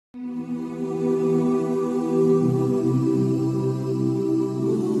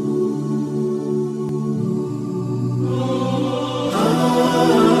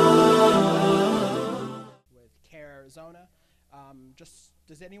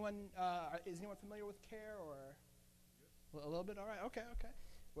is anyone familiar with CAIR or a little bit? All right, okay.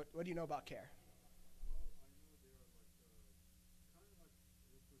 What do you know about CAIR?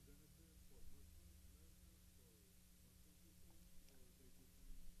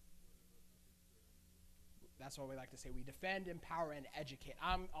 That's what we like to say. We defend, empower, and educate.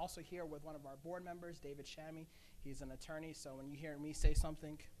 I'm also here with one of our board members, David Shami. He's an attorney, so when you hear me say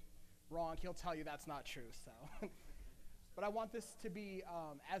something wrong, he'll tell you that's not true. So, but I want this to be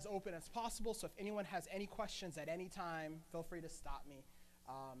as open as possible. So if anyone has any questions at any time, feel free to stop me.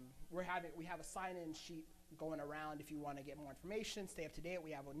 We have a sign-in sheet going around if you want to get more information, stay up to date.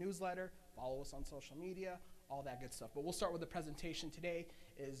 We have a newsletter, follow us on social media, all that good stuff. But we'll start with the presentation today.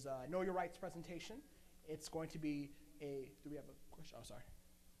 Is Know Your Rights presentation. It's going to be do we have a question? Oh, sorry.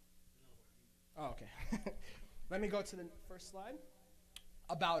 Oh, okay. Let me go to the first slide.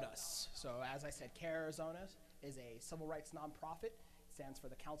 About us. So as I said, CAIR Arizona is a civil rights nonprofit. It stands for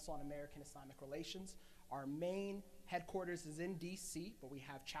the Council on American Islamic Relations. Our main headquarters is in DC, but we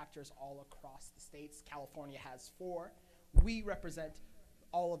have chapters all across the states. California has 4. We represent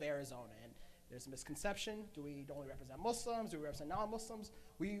all of Arizona, and there's a misconception. Do we only represent Muslims? Do we represent non-Muslims?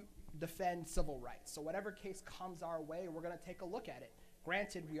 We defend civil rights. So whatever case comes our way, we're going to take a look at it.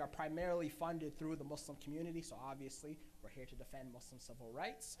 Granted, we are primarily funded through the Muslim community, so obviously we're here to defend Muslim civil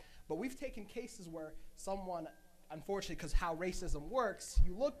rights. But we've taken cases where someone, unfortunately, because how racism works,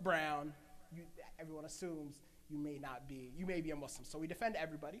 you look brown, everyone assumes you may be a Muslim. So we defend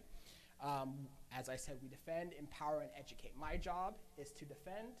everybody. As I said, we defend, empower, and educate. My job is to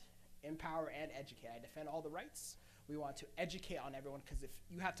defend, empower, and educate. I defend all the rights. We want to educate on everyone, because if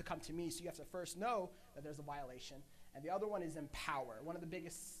you have to come to me, so you have to first know that there's a violation. And the other one is empower. One of the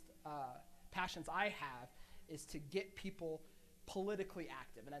biggest passions I have is to get people politically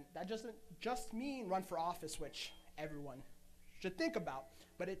active. And that doesn't just mean run for office, which everyone should think about,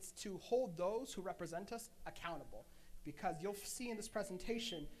 but it's to hold those who represent us accountable. Because you'll see in this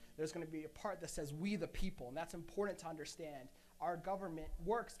presentation, there's going to be a part that says we the people, and that's important to understand. Our government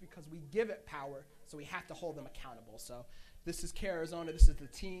works because we give it power, so we have to hold them accountable. So this is CAIR Arizona. This is the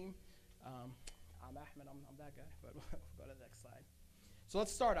team. I'm Ahmed. I'm that guy, but we'll go to the next slide. So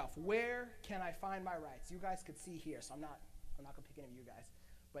let's start off. Where can I find my rights? You guys could see here, so I'm not going to pick any of you guys.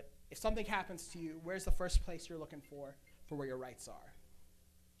 But if something happens to you, where's the first place you're looking for where your rights are?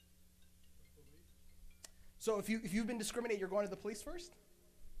 So if you've been discriminated, you're going to the police first?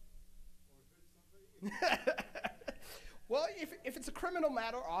 Well, if it's a criminal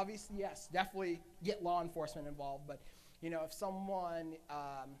matter, obviously, yes, definitely get law enforcement involved. But, if someone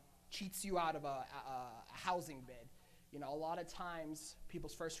cheats you out of a housing bid, a lot of times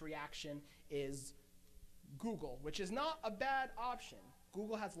people's first reaction is Google, which is not a bad option.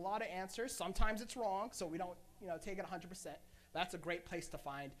 Google has a lot of answers. Sometimes it's wrong, so we don't, take it 100%. That's a great place to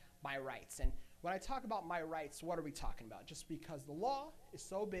find my rights. And when I talk about my rights, what are we talking about? Just because the law is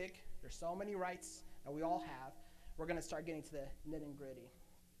so big, there's so many rights that we all have, we're going to start getting to the nitty and gritty.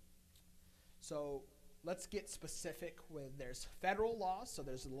 So let's get specific with there's federal laws, so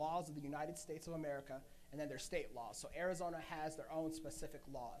there's the laws of the United States of America, and then there's state laws. So Arizona has their own specific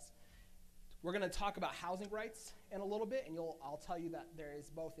laws. We're going to talk about housing rights in a little bit, and I'll tell you that there is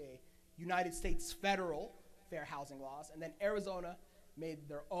both a United States federal fair housing laws, and then Arizona made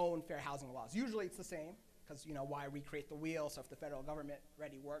their own fair housing laws. Usually it's the same, because why recreate the wheel? So if the federal government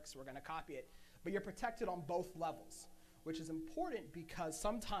already works, we're going to copy it. But you're protected on both levels, which is important because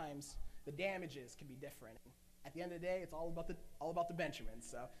sometimes the damages can be different. At the end of the day, it's all about the Benjamins.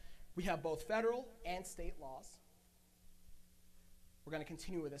 So we have both federal and state laws. We're going to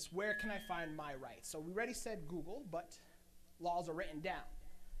continue with this. Where can I find my rights? So we already said Google, but laws are written down.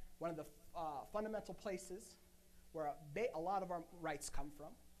 One of the fundamental places where a lot of our rights come from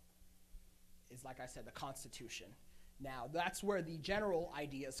is, like I said, the Constitution. Now, that's where the general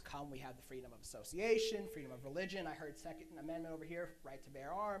ideas come. We have the freedom of association, freedom of religion. I heard Second Amendment over here, right to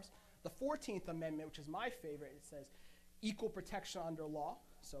bear arms. The 14th Amendment, which is my favorite, it says equal protection under law.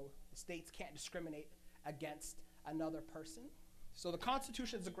 So the states can't discriminate against another person. So the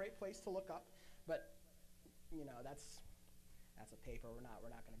Constitution is a great place to look up, but that's a paper. We're not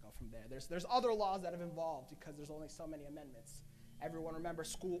going to go from there. There's other laws that have evolved because there's only so many amendments. Everyone remember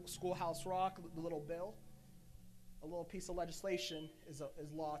Schoolhouse Rock, the little bill? A little piece of legislation is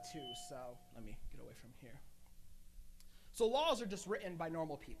law too. So let me get away from here. So laws are just written by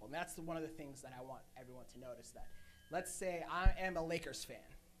normal people, and that's one of the things that I want everyone to notice. That let's say I am a Lakers fan.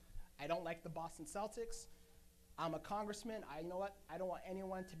 I don't like the Boston Celtics. I'm a congressman. You know what? I don't want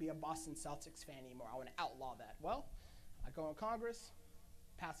anyone to be a Boston Celtics fan anymore. I want to outlaw that. Well, I go in Congress,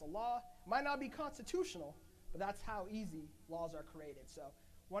 pass a law. Might not be constitutional, but that's how easy laws are created. So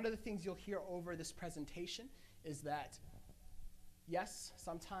one of the things you'll hear over this presentation is that, yes,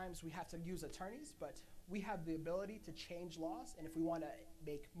 sometimes we have to use attorneys, but we have the ability to change laws, and if we want to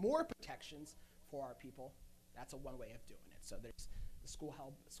make more protections for our people, that's one way of doing it. So there's the school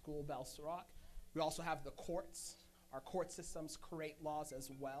bells rock. We also have the courts. Our court systems create laws as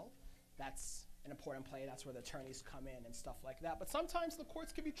well. That's an important play. That's where the attorneys come in and stuff like that. But sometimes the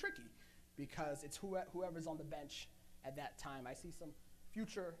courts can be tricky because it's whoever's on the bench at that time. I see some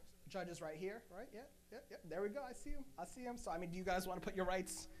future judges right here, right? Yeah. There we go. I see him. So, I mean, do you guys want to put your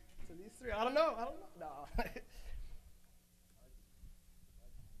rights to these three? I don't know. No.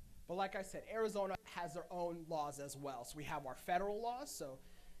 But like I said, Arizona has their own laws as well. So we have our federal laws. So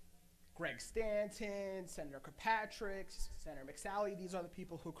Greg Stanton, Senator Kirkpatrick, Senator McSally, these are the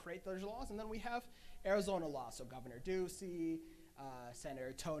people who create those laws. And then we have Arizona laws. So Governor Ducey,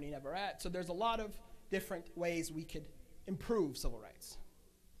 Senator Tony Neverett. So there's a lot of different ways we could improve civil rights.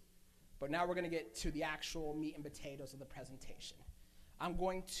 But now we're going to get to the actual meat and potatoes of the presentation. I'm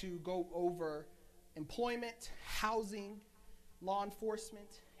going to go over employment, housing, law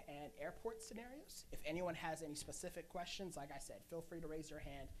enforcement, and airport scenarios. If anyone has any specific questions, like I said, feel free to raise your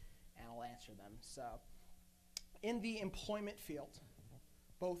hand and I'll answer them. So in the employment field,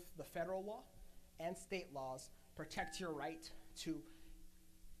 both the federal law and state laws protect your right to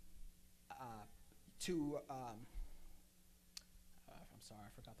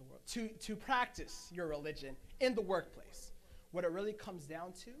practice your religion in the workplace. What it really comes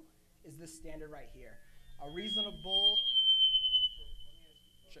down to is this standard right here. A reasonable...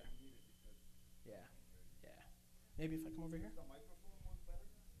 Sure. Yeah. Maybe if I come over here.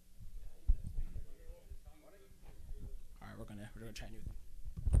 All right, we're gonna try a new thing.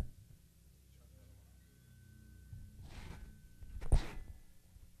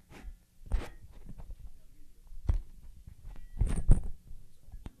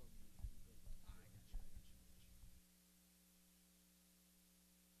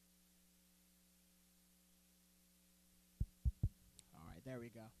 There we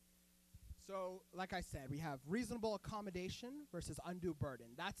go. So, like I said, we have reasonable accommodation versus undue burden.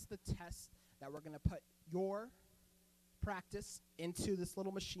 That's the test that we're going to put your practice into this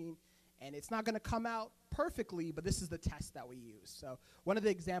little machine, and it's not going to come out perfectly, but this is the test that we use. So, one of the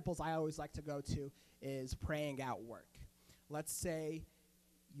examples I always like to go to is praying at work. Let's say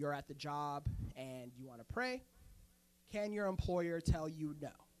you're at the job and you want to pray. Can your employer tell you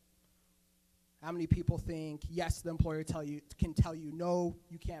no? How many people think, yes, the employer can tell you, no,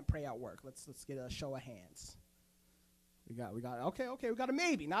 you can't pray at work? Let's get a show of hands. We got okay, we got a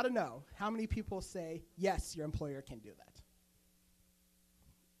maybe, not a no. How many people say, yes, your employer can do that?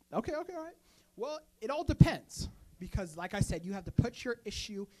 Okay, all right. Well, it all depends because, like I said, you have to put your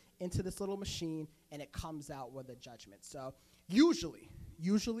issue into this little machine and it comes out with a judgment. So usually,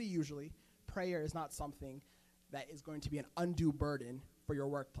 prayer is not something that is going to be an undue burden for your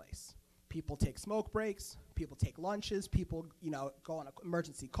workplace. People take smoke breaks, people take lunches, people, go on an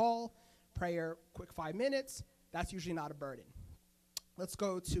emergency call, prayer, quick 5 minutes. That's usually not a burden. Let's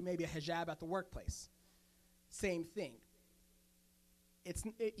go to maybe a hijab at the workplace. Same thing. It's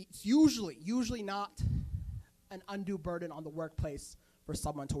usually not an undue burden on the workplace for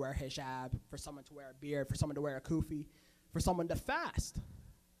someone to wear a hijab, for someone to wear a beard, for someone to wear a kufi, for someone to fast.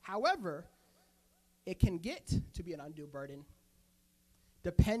 However, it can get to be an undue burden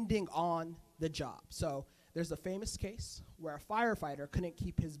depending on the job. So there's a famous case where a firefighter couldn't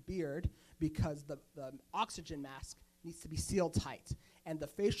keep his beard because the oxygen mask needs to be sealed tight, and the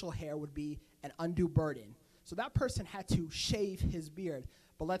facial hair would be an undue burden. So that person had to shave his beard.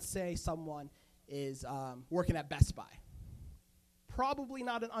 But let's say someone is working at Best Buy. Probably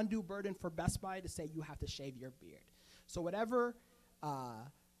not an undue burden for Best Buy to say you have to shave your beard. So whatever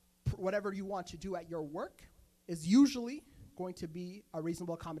you want to do at your work is usually going to be a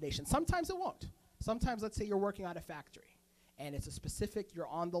reasonable accommodation. Sometimes it won't. Sometimes, let's say you're working at a factory and it's a specific, you're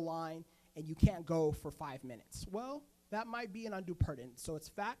on the line and you can't go for 5 minutes. Well, that might be an undue burden. So it's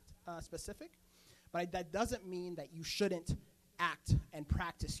fact specific, but that doesn't mean that you shouldn't act and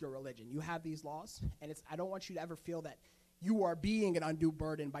practice your religion. You have these laws, and I don't want you to ever feel that you are being an undue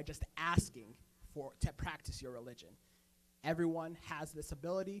burden by just asking to practice your religion. Everyone has this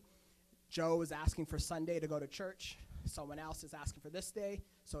ability. Joe is asking for Sunday to go to church. Someone else is asking for this day.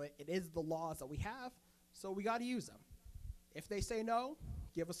 So it is the laws that we have, so we got to use them. If they say no,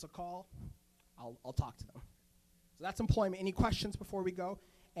 give us a call. I'll talk to them. So that's employment. Any questions before we go?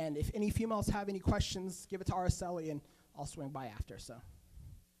 And if any females have any questions, give it to Araceli, and I'll swing by after. So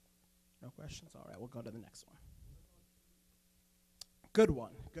no questions? All right, we'll go to the next one. Good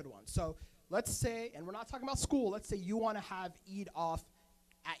one. So let's say, and we're not talking about school, let's say you want to have Eid off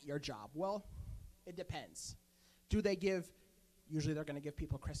at your job? Well, it depends. Usually they're going to give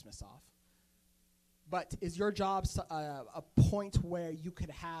people Christmas off. But is your job a point where you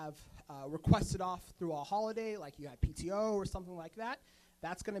could have requested off through a holiday, like you had PTO or something like that?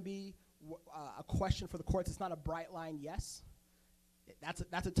 That's going to be a question for the courts. It's not a bright line yes. That's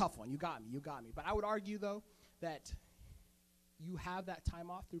a tough one. You got me. But I would argue, though, that you have that time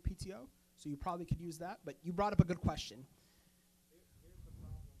off through PTO, so you probably could use that. But you brought up a good question. Here's the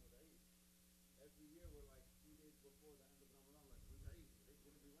problem with Eid. Every year we're like 2 days before the end of Ramadan, like, when's Eid? Eid's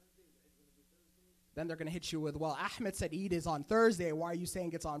going to be Wednesday? Eid's going to be Thursday? Then they're going to hit you with, well, Ahmed said Eid is on Thursday. Why are you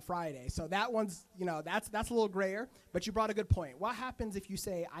saying it's on Friday? So that one's, that's a little grayer. But you brought a good point. What happens if you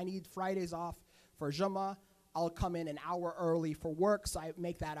say, I need Fridays off for Jummah? I'll come in an hour early for work, so I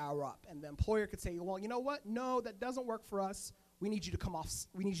make that hour up. And the employer could say, well, you know what? No, that doesn't work for us. We need you to come off.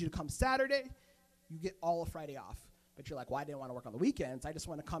 We need you to come Saturday. You get all of Friday off. But you're like, well, I didn't want to work on the weekends. I just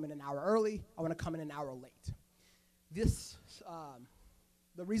want to come in an hour early. I want to come in an hour late.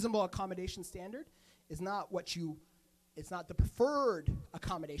 The reasonable accommodation standard is not it's not the preferred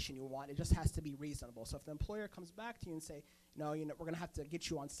accommodation you want. It just has to be reasonable. So if the employer comes back to you and say, no, we're going to have to get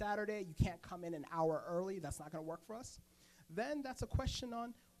you on Saturday. You can't come in an hour early. That's not going to work for us. Then that's a question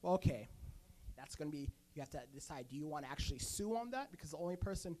on, well, okay, that's going to be, you have to decide, do you want to actually sue on that? Because the only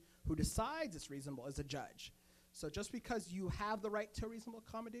person who decides it's reasonable is a judge. So just because you have the right to a reasonable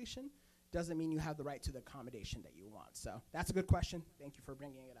accommodation doesn't mean you have the right to the accommodation that you want. So that's a good question. Thank you for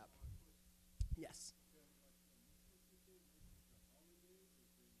bringing it up. Yes.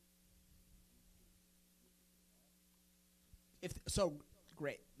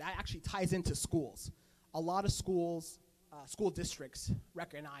 Great. That actually ties into schools. A lot of schools, school districts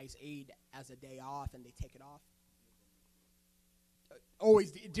recognize Eid as a day off, and they take it off.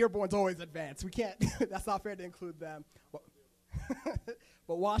 Dearborn's always advanced. We can't. That's not fair to include them.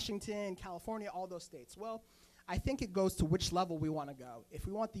 But Washington, California, all those states. Well, I think it goes to which level we want to go. If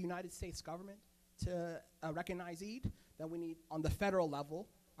we want the United States government to recognize Eid, then we need, on the federal level,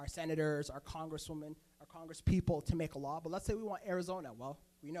 our senators, our congresswomen, our congresspeople to make a law. But let's say we want Arizona. Well,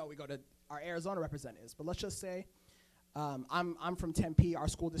 we go to our Arizona representatives. But let's just say I'm from Tempe. Our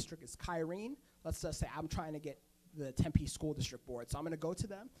school district is CAIR. Let's just say I'm trying to get the Tempe School District Board. So I'm going to go to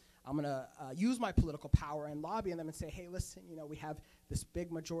them. I'm going to use my political power and lobby them and say, hey, listen, we have this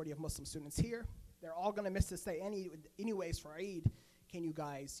big majority of Muslim students here. They're all going to miss this day anyways for Eid. Can you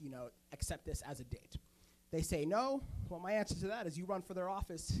guys, accept this as a date? They say no. Well, my answer to that is you run for their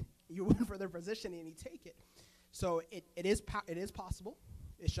office, you run for their position, and you take it. So it is possible.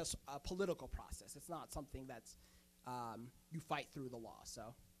 It's just a political process. It's not something that's you fight through the law.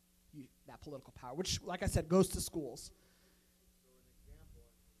 So that political power, which, like I said, goes to schools. So an example,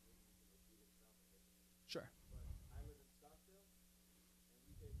 and maybe you can repeat it down a bit. Sure. But I live in Scottsdale, and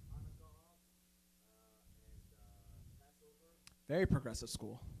we take Hanukkah off and Passover. Very progressive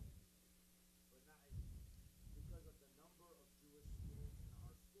school. But not because of the number of Jewish students in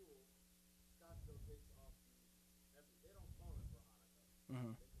our school, Scottsdale takes off they don't call it for Hanukkah.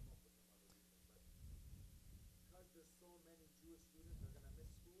 Mm-hmm. They come up with some other reason. But because there's so many Jewish students that are going to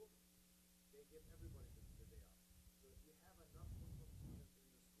miss school, they give everybody the day off. So if you have enough Muslim students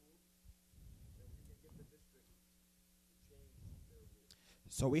in the school, then you can get the district to change their rules.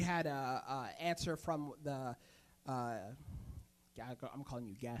 So we had an answer from the, I'm calling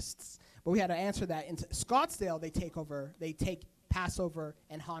you guests, but we had an answer that in Scottsdale they take Passover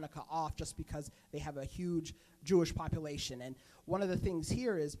and Hanukkah off just because they have a huge Jewish population. And one of the things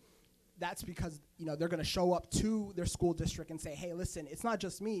here is that's because they're going to show up to their school district and say, hey, listen, it's not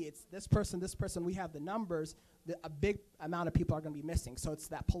just me, it's this person, we have the numbers, a big amount of people are going to be missing. So it's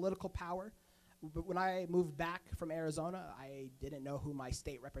that political power. But when I moved back from Arizona, I didn't know who my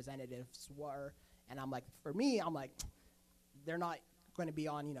state representatives were. And I'm like, they're not going to be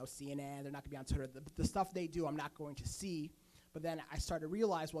on, CNN, they're not going to be on Twitter. The stuff they do, I'm not going to see. But then I started to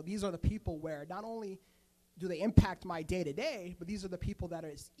realize, well, these are the people where not only do they impact my day-to-day, but these are the people that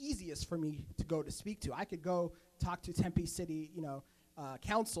are easiest for me to go to speak to. I could go talk to Tempe City,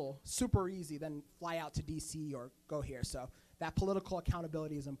 council, super easy, then fly out to DC or go here. So that political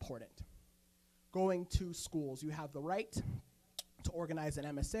accountability is important. Going to schools, you have the right to organize an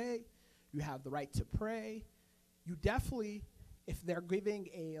MSA, you have the right to pray. You definitely, if they're giving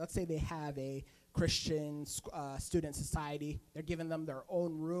let's say they have a Christian student society, they're giving them their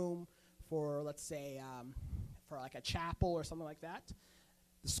own room for, let's say, for like a chapel or something like that.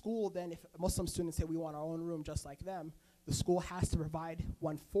 The school then, if Muslim students say we want our own room just like them, the school has to provide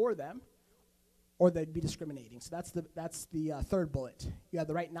one for them, or they'd be discriminating. So that's the third bullet. You have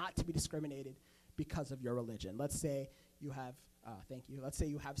the right not to be discriminated because of your religion. Let's say you have Thank you. Let's say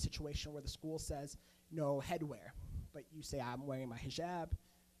you have a situation where the school says no headwear, but you say I'm wearing my hijab.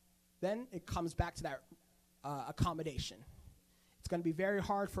 Then it comes back to that accommodation. It's going to be very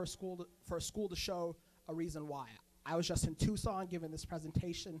hard for a school to show a reason why. I was just in Tucson giving this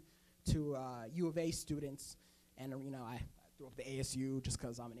presentation to U of A students, and I threw up the ASU just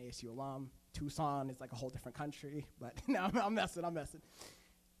because I'm an ASU alum. Tucson is like a whole different country, but no, I'm messing.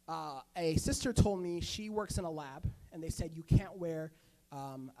 A sister told me she works in a lab, and they said you can't wear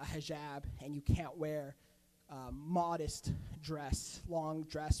a hijab and you can't wear modest dress, long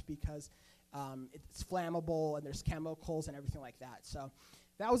dress, because it's flammable and there's chemicals and everything like that. So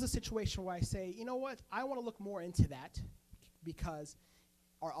that was a situation where I say, you know what, I want to look more into that, because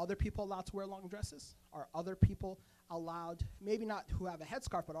are other people allowed to wear long dresses? Are other people allowed, maybe not who have a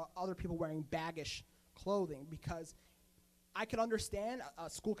headscarf, but are other people wearing baggish clothing? Because I could understand a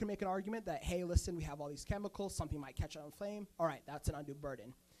school can make an argument that, hey, listen, we have all these chemicals, something might catch on flame. All right, that's an undue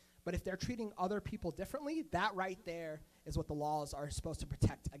burden. But if they're treating other people differently, that right there is what the laws are supposed to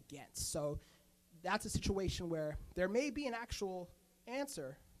protect against. So that's a situation where there may be an actual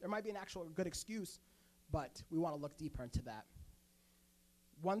answer, there might be an actual good excuse, but we want to look deeper into that.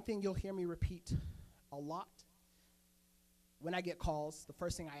 One thing you'll hear me repeat a lot when I get calls, the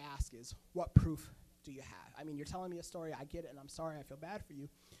first thing I ask is, what proof do you have? I mean, you're telling me a story, I get it, and I'm sorry, I feel bad for you,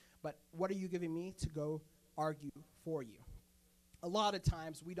 but what are you giving me to go argue for you? A lot of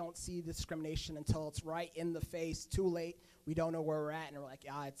times we don't see discrimination until it's right in the face, too late. We don't know where we're at, and we're like,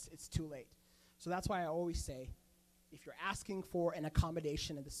 it's too late. So that's why I always say, if you're asking for an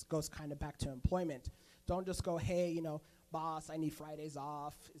accommodation, and this goes kind of back to employment, don't just go, hey, boss, I need Fridays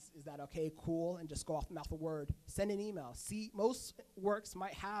off. Is that okay? Cool. And just go off the mouth of word. Send an email. See, most works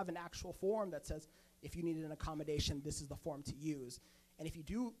might have an actual form that says, if you needed an accommodation, this is the form to use. And if you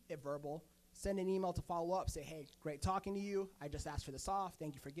do it verbal, send an email to follow up. Say, hey, great talking to you. I just asked for this off.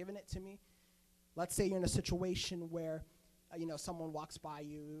 Thank you for giving it to me. Let's say you're in a situation where someone walks by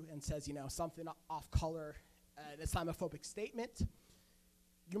you and says, something off color, an Islamophobic statement.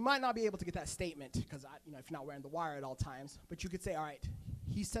 You might not be able to get that statement because if you're not wearing the wire at all times, but you could say, all right,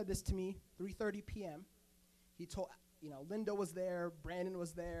 he said this to me 3:30 p.m. He told, Linda was there, Brandon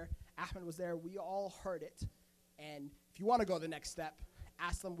was there, Ahmed was there. We all heard it. And if you want to go the next step,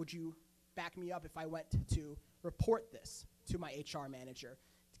 ask them, would you back me up if I went to report this to my HR manager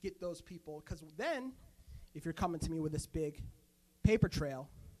to get those people? Because then, if you're coming to me with this big paper trail,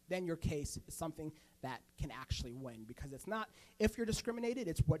 then your case is something that can actually win, because it's not if you're discriminated,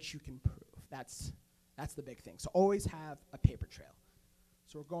 it's what you can prove. That's the big thing. So always have a paper trail.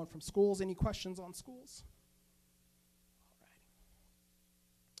 So we're going from schools. Any questions on schools? All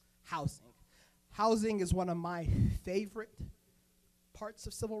right. Housing. Housing is one of my favorite parts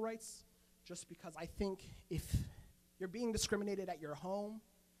of civil rights, just because I think if you're being discriminated at your home,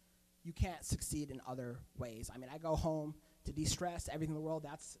 you can't succeed in other ways. I mean, I go home to de-stress, everything in the world,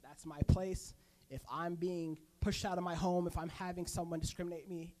 that's my place. If I'm being pushed out of my home, if I'm having someone discriminate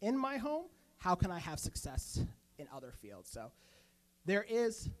me in my home, how can I have success in other fields? So there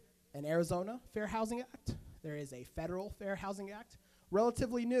is an Arizona Fair Housing Act. There is a federal Fair Housing Act,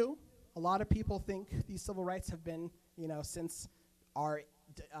 relatively new. A lot of people think these civil rights have been, since our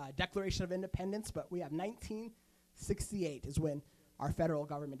Declaration of Independence, but we have 1968 is when our federal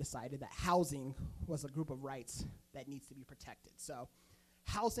government decided that housing was a group of rights that needs to be protected. So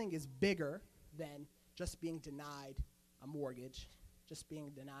housing is bigger than just being denied a mortgage, just being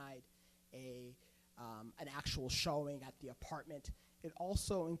denied an actual showing at the apartment. It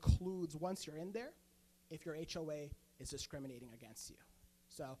also includes, once you're in there, if your HOA is discriminating against you.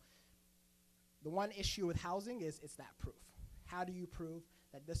 So the one issue with housing is it's that proof. How do you prove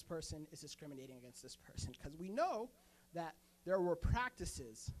that this person is discriminating against this person? Because we know that there were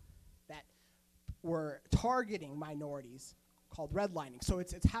practices that were targeting minorities called redlining. So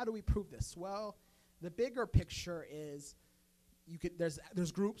it's how do we prove this? Well, the bigger picture is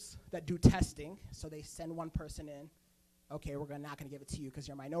there's groups that do testing. So they send one person in. Okay, we're not going to give it to you because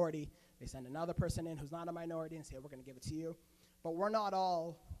you're a minority. They send another person in who's not a minority and say, we're going to give it to you. But we're not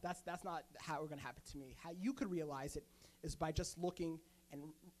all, that's not how it's going to happen to me. How you could realize it is by just looking and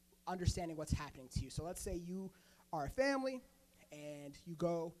understanding what's happening to you. So let's say you are a family and you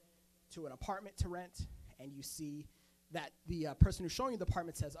go to an apartment to rent and you see that the person who's showing you the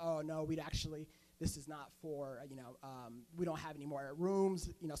apartment says, oh, no, this is not for, we don't have any more rooms,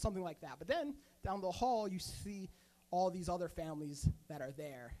 something like that. But then down the hall, you see all these other families that are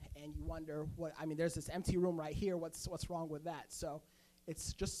there, and you wonder, there's this empty room right here. What's wrong with that? So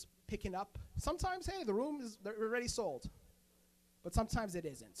it's just picking up. Sometimes, hey, they're already sold. But sometimes it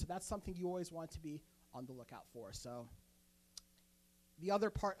isn't. So that's something you always want to be on the lookout for. So the other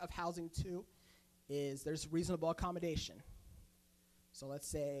part of housing too is there's reasonable accommodation. So let's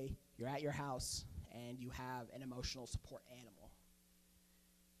say you're at your house and you have an emotional support animal.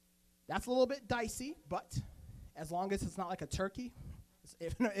 That's a little bit dicey, but as long as it's not like a turkey,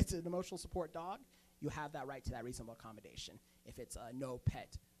 if it's an emotional support dog, you have that right to that reasonable accommodation if it's a no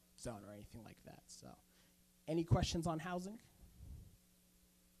pet zone or anything like that. So, any questions on housing?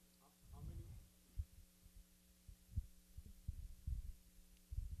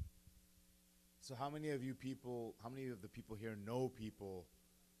 So how many of the people here know people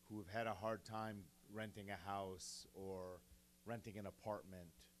who have had a hard time renting a house or renting an apartment?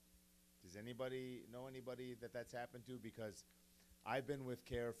 Does anybody know anybody that that's happened to? Because I've been with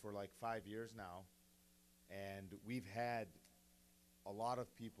CAIR for like 5 years now, and we've had a lot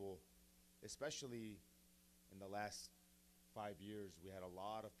of people, especially in the last 5 years, we had a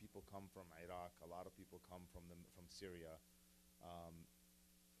lot of people come from Iraq, a lot of people come from Syria,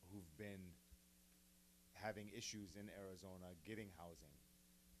 who've been having issues in Arizona getting housing.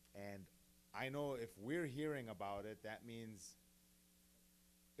 And I know if we're hearing about it, that means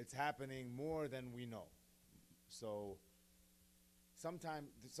it's happening more than we know. So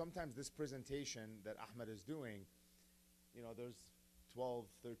sometimes this presentation that Ahmed is doing, you know, there's 12,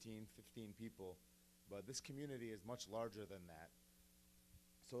 13, 15 people, but this community is much larger than that.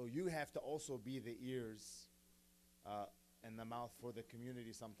 So you have to also be the ears and the mouth for the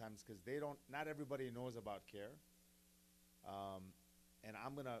community sometimes, because not everybody knows about CAIR. And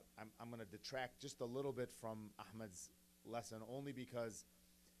I'm gonna detract just a little bit from Ahmed's lesson, only because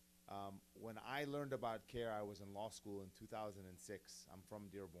when I learned about CAIR, I was in law school in 2006. I'm from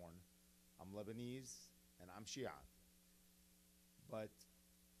Dearborn. I'm Lebanese and I'm Shia. But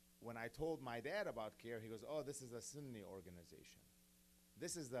when I told my dad about CAIR, he goes, "Oh, this is a Sunni organization."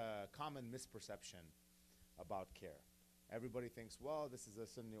 This is the common misperception about CAIR. Everybody thinks, well, this is a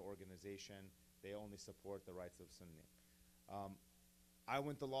Sunni organization. They only support the rights of Sunni. I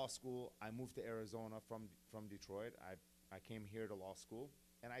went to law school. I moved to Arizona from Detroit. I came here to law school,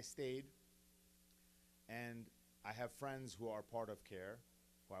 and I stayed. And I have friends who are part of CAIR,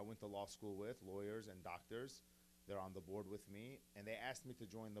 who I went to law school with, lawyers and doctors. They're on the board with me, and they asked me to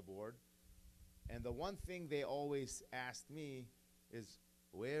join the board. And the one thing they always asked me is,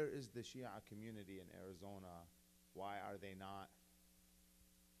 where is the Shia community in Arizona? Why are they not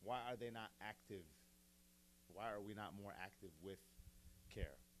active? Why are we not more active with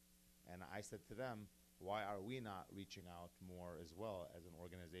CAIR? And I said to them, why are we not reaching out more as well as an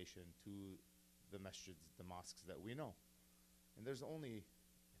organization to the masjids, the mosques that we know? And there's only,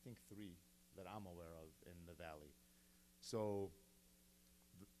 I think, 3 that I'm aware of in the valley. So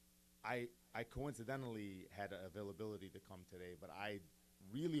I coincidentally had availability to come today, but I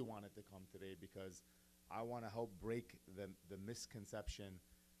really wanted to come today because I want to help break the misconception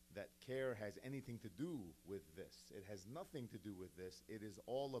that CAIR has anything to do with this. It has nothing to do with this. It is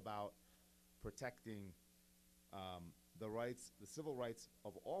all about protecting the civil rights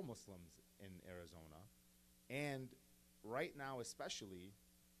of all Muslims in Arizona. And right now especially,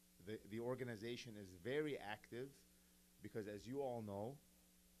 the organization is very active because, as you all know,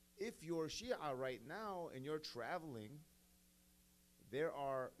 if you're Shia right now and you're traveling, they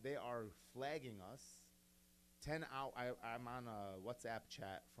are flagging us. I'm on a WhatsApp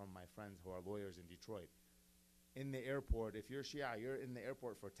chat from my friends who are lawyers in Detroit. In the airport, if you're Shia, you're in the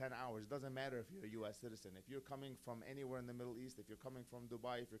airport for 10 hours. It doesn't matter if you're a U.S. citizen. If you're coming from anywhere in the Middle East, if you're coming from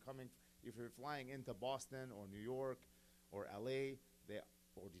Dubai, if you're flying into Boston or New York or LA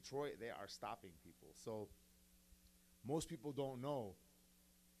or Detroit, they are stopping people. So most people don't know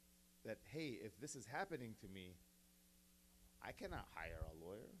that, hey, if this is happening to me, I cannot hire a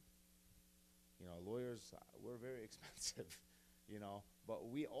lawyer. You know, lawyers, we're very expensive, you know, but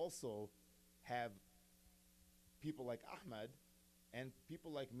we also have people like Ahmed and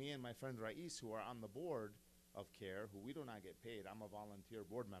people like me and my friend Rais, who are on the board of CAIR, who we do not get paid. I'm a volunteer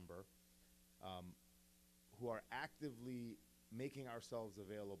board member, who are actively making ourselves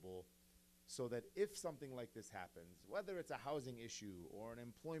available so that if something like this happens, whether it's a housing issue or an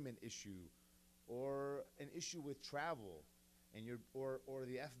employment issue or an issue with travel, and or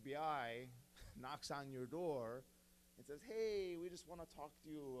the FBI knocks on your door and says, hey, we just want to talk to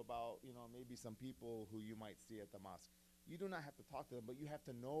you about, you know, maybe some people who you might see at the mosque. You do not have to talk to them, but you have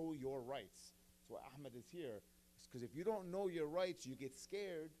to know your rights. So Ahmed is here, because if you don't know your rights, you get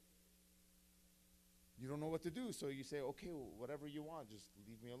scared. You don't know what to do, so you say, okay, well, whatever you want, just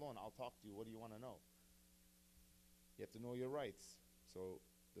leave me alone. I'll talk to you. What do you want to know? You have to know your rights. So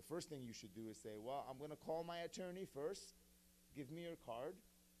the first thing you should do is say, well, I'm going to call my attorney first. Give me your card,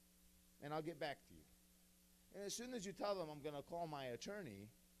 and I'll get back to you. And as soon as you tell them, I'm going to call my attorney,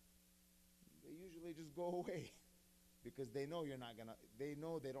 they usually just go away because they know you're not going to, they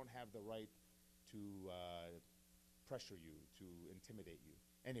know they don't have the right to pressure you, to intimidate you.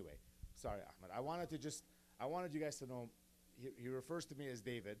 Anyway, sorry, Ahmed. I wanted you guys to know, he refers to me as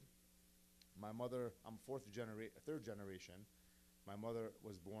David. My mother, I'm third generation. My mother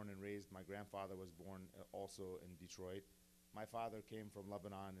was born and raised, my grandfather was born also in Detroit. My father came from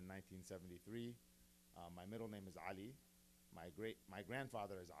Lebanon in 1973. My middle name is Ali. My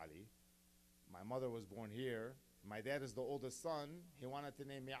grandfather is Ali. My mother was born here. My dad is the oldest son. He wanted to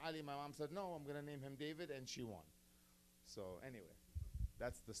name me Ali. My mom said, no, I'm going to name him David, and she won. So anyway,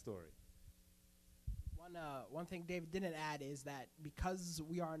 that's the story. One thing David didn't add is that because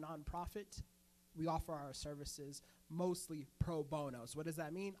we are a nonprofit, we offer our services mostly pro bono. So what does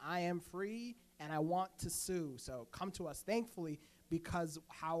that mean? I am free and I want to sue. So come to us. Thankfully, because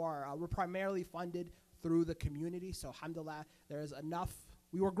we're primarily funded through the community. So alhamdulillah, there's enough.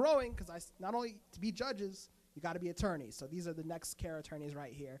 We were growing because not only to be judges, you got to be attorneys. So these are the next CAIR attorneys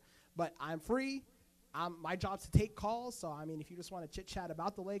right here. But I'm free. My job's to take calls. So I mean, if you just want to chit chat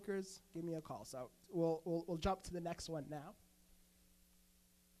about the Lakers, give me a call. So we'll jump to the next one now.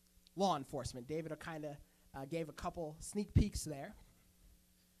 Law enforcement. David kind of gave a couple sneak peeks there.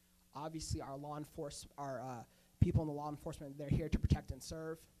 Obviously, our people in the law enforcement, they're here to protect and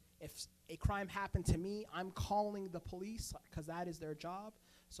serve. If a crime happened to me, I'm calling the police because that is their job.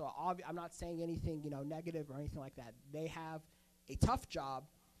 So I'm not saying anything negative or anything like that. They have a tough job,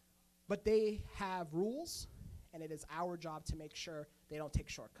 but they have rules, and it is our job to make sure they don't take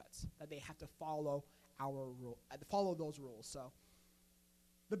shortcuts, that they have to follow those rules. So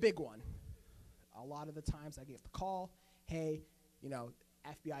the big one, a lot of the times I get the call, hey,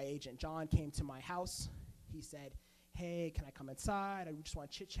 FBI agent John came to my house. He said, hey, can I come inside? I just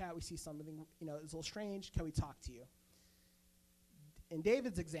want to chit chat. We see something, it's a little strange. Can we talk to you? In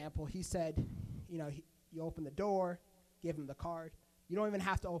David's example, he said, you open the door, give him the card. You don't even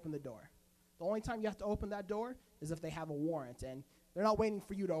have to open the door. The only time you have to open that door is if they have a warrant, and they're not waiting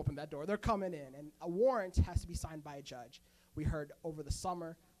for you to open that door. They're coming in, and a warrant has to be signed by a judge. We heard over the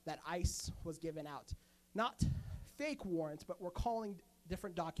summer that ICE was giving out not fake warrants, but we're calling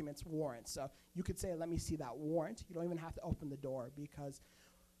different documents warrants. So you could say, let me see that warrant. You don't even have to open the door, because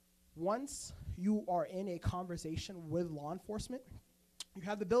once you are in a conversation with law enforcement, you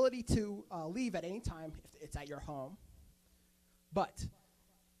have the ability to leave at any time if it's at your home. But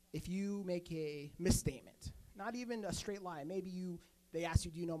if you make a misstatement, not even a straight lie, maybe they ask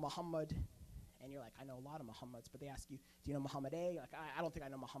you, do you know Muhammad? And you're like, I know a lot of Muhammads, but they ask you, do you know Muhammad A? Like, I don't think I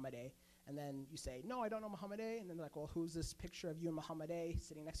know Muhammad A. And then you say, no, I don't know Muhammad A. And then they're like, well, who's this picture of you and Muhammad A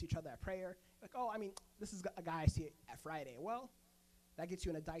sitting next to each other at prayer? Like, oh, this is a guy I see at Friday. Well, that gets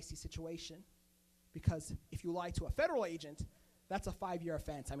you in a dicey situation, because if you lie to a federal agent, that's a 5-year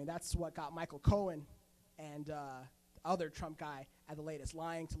offense. That's what got Michael Cohen and the other Trump guy at the latest,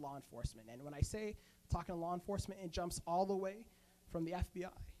 lying to law enforcement. And when I say talking to law enforcement, it jumps all the way from the FBI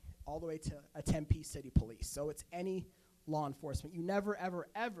all the way to a Tempe City Police. So it's any law enforcement. You never, ever,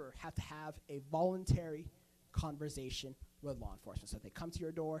 ever have to have a voluntary conversation with law enforcement. So if they come to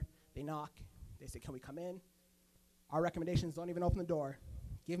your door, they knock, they say, can we come in? Our recommendations, don't even open the door.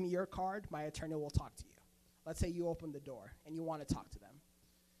 Give me your card, my attorney will talk to you. Let's say you open the door and you want to talk to them.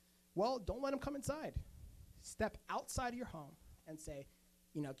 Well, don't let them come inside. Step outside of your home and say,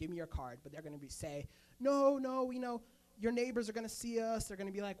 give me your card. But they're going to say, no, your neighbors are going to see us. They're going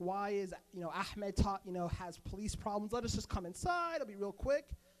to be like, why is, Ahmed has police problems. Let us just come inside. It'll be real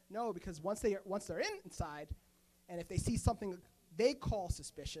quick. No, because once they're inside, and if they see something they call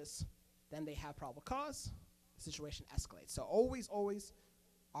suspicious, then they have probable cause. The situation escalates. So always,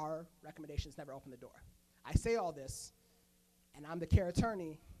 our recommendation is never open the door. I say all this, and I'm the CAIR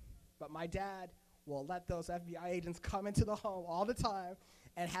attorney, but my dad will let those FBI agents come into the home all the time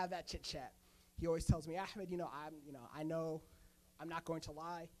and have that chit chat. He always tells me, Ahmed, I know I'm not going to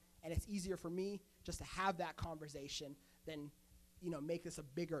lie, and it's easier for me just to have that conversation than, make this a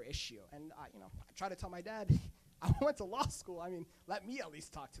bigger issue. And I try to tell my dad, I went to law school. Let me at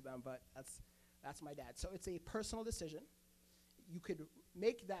least talk to them, but that's my dad. So it's a personal decision. You could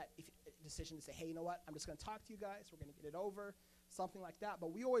make that decision to say, hey, you know what? I'm just going to talk to you guys. We're going to get it over, something like that.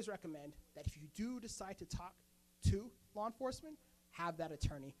 But we always recommend that if you do decide to talk to law enforcement, have that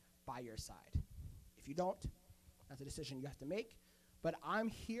attorney by your side. If you don't, that's a decision you have to make. But I'm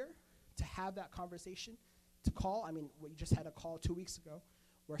here to have that conversation, to call. We just had a call 2 weeks ago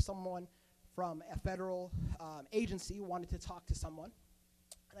where someone from a federal agency wanted to talk to someone.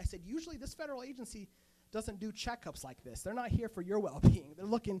 And I said, usually this federal agency doesn't do checkups like this. They're not here for your well-being. They're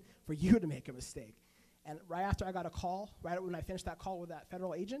looking for you to make a mistake. And right after I got a call, right when I finished that call with that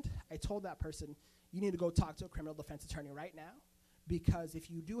federal agent, I told that person, you need to go talk to a criminal defense attorney right now, because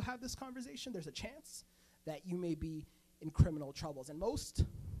if you do have this conversation, there's a chance that you may be in criminal troubles. And most,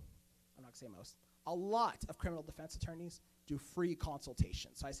 I'm not gonna say most, a lot of criminal defense attorneys do free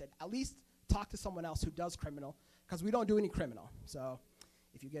consultation. So I said, at least talk to someone else who does criminal, because we don't do any criminal. So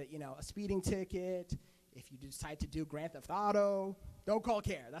if you get, a speeding ticket, if you decide to do Grand Theft Auto, don't call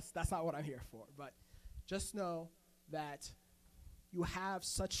CAIR. That's not what I'm here for. But just know that you have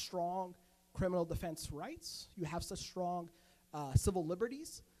such strong criminal defense rights, you have such strong civil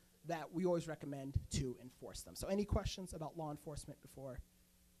liberties, that we always recommend to enforce them. So any questions about law enforcement before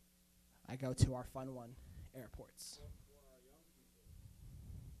I go to our fun one, airports? For our young people,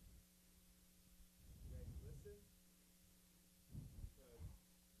 you guys listen, because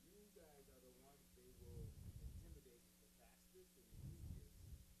you guys are the ones they will intimidate the fastest and the easiest.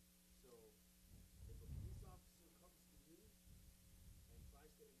 So if a police officer comes to you and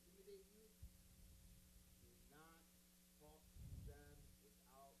tries to intimidate you, do not talk to them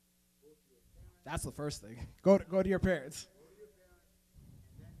without, go to your parents. That's the first thing. Go to your parents. Go to your parents,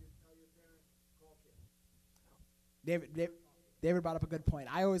 and then you tell your parents, call CAIR. David brought up a good point.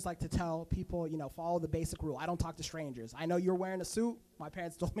 I always like to tell people, follow the basic rule. I don't talk to strangers. I know you're wearing a suit. My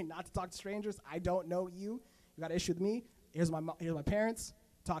parents told me not to talk to strangers. I don't know you. You got an issue with me. Here's my parents.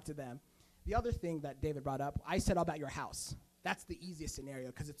 Talk to them. The other thing that David brought up, I said about your house. That's the easiest scenario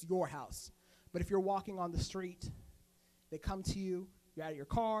because it's your house. But if you're walking on the street, they come to you. You're out of your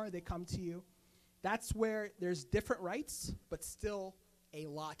car. They come to you. That's where there's different rights, but still a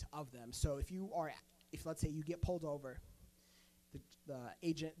lot of them. So if let's say you get pulled over, the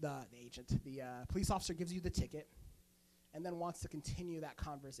police officer gives you the ticket and then wants to continue that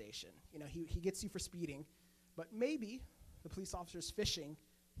conversation. He gets you for speeding, but maybe the police officer's fishing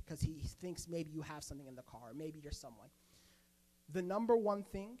because he thinks maybe you have something in the car, maybe you're someone. The number one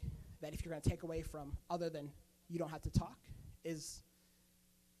thing that if you're going to take away from, other than you don't have to talk, is,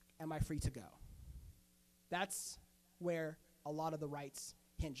 am I free to go? That's where a lot of the rights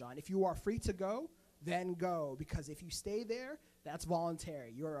hinge on. If you are free to go, then go, because if you stay there, that's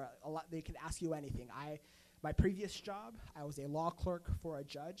voluntary. They can ask you anything. My previous job, I was a law clerk for a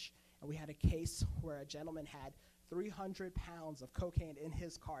judge, and we had a case where a gentleman had 300 pounds of cocaine in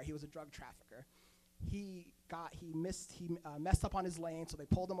his car. He was a drug trafficker. He messed up on his lane, so they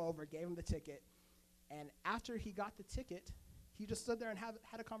pulled him over, gave him the ticket, and after he got the ticket, he just stood there and had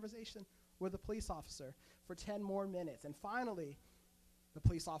a conversation with a police officer for 10 more minutes. And finally, the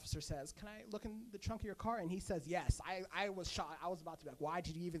police officer says, can I look in the trunk of your car? And he says, yes. I was shocked. I was about to be like, why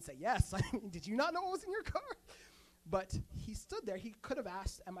did you even say yes? I mean, did you not know what was in your car? But he stood there. He could have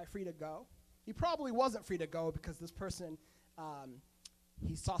asked, am I free to go? He probably wasn't free to go because this person,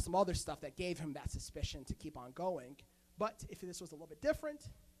 he saw some other stuff that gave him that suspicion to keep on going. But if this was a little bit different,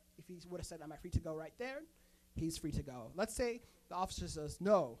 if he would have said, am I free to go right there? He's free to go. Let's say the officer says,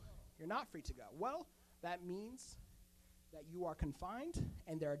 no, you're not free to go. Well, that means that you are confined,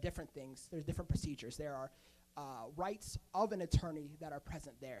 and there are different things. There's different procedures. There are rights of an attorney that are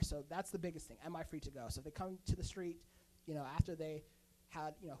present there. So that's the biggest thing. Am I free to go? So if they come to the street, after they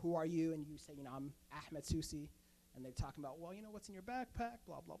had, who are you? And you say, I'm Ahmed Susi. And they're talking about, well, what's in your backpack,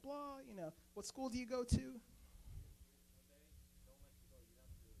 blah, blah, blah. What school do you go to?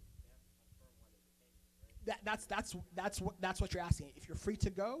 That's what you're asking. If you're free to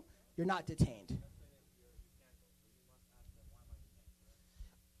go, you're not detained.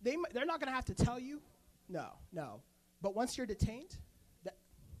 They're not going to have to tell you. No. But once you're detained,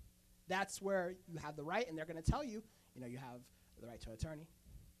 that's where you have the right, and they're going to tell you, you have the right to an attorney.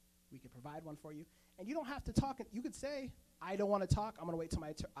 We can provide one for you. And you don't have to talk. You could say, I don't want to talk. I'm going to wait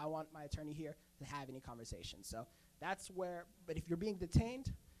till I want my attorney here to have any conversation. So that's where, but if you're being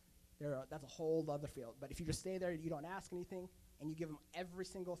detained, that's a whole other field. But if you just stay there, you don't ask anything, and you give them every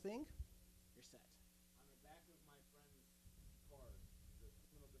single thing, you're set. On the back of my friend's card, the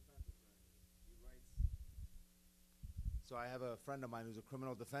criminal defense attorney, he writes, So I have a friend of mine who's a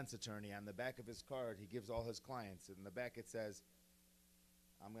criminal defense attorney. On the back of his card, he gives all his clients. And in the back it says,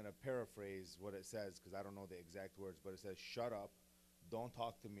 I'm going to paraphrase what it says because I don't know the exact words, but it says, shut up, don't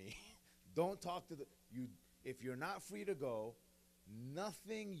talk to me, don't talk to you. If you're not free to go,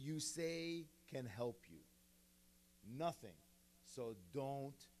 nothing you say can help you. Nothing. So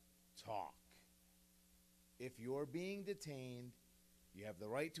don't talk. If you're being detained, you have the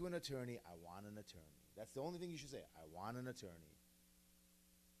right to an attorney. I want an attorney. That's the only thing you should say. I want an attorney.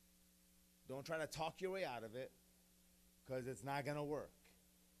 Don't try to talk your way out of it because it's not going to work.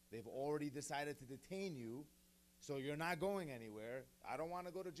 They've already decided to detain you, So you're not going anywhere. I don't want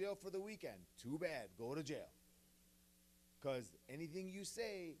to go to jail for the weekend. Too bad. Go to jail. Because anything you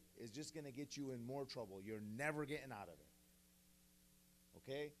say is just going to get you in more trouble. You're never getting out of it.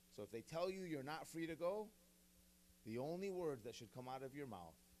 Okay? So if they tell you you're not free to go, the only words that should come out of your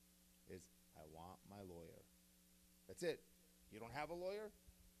mouth is, I want my lawyer. That's it. You don't have a lawyer?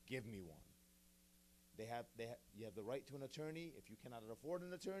 Give me one. You have the right to an attorney. If you cannot afford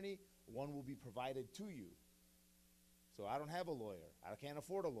an attorney, one will be provided to you. So I don't have a lawyer. I can't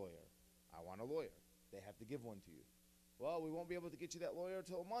afford a lawyer. I want a lawyer. They have to give one to you. Well, we won't be able to get you that lawyer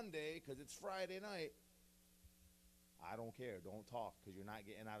till Monday because it's Friday night. I don't care. Don't talk because you're not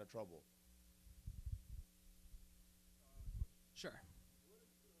getting out of trouble. Sure.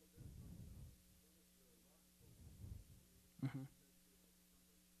 Mm-hmm.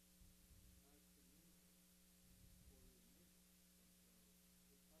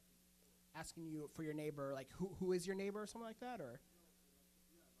 Asking you for your neighbor, like who is your neighbor or something like that, or?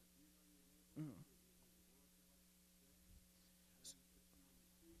 Mm-hmm.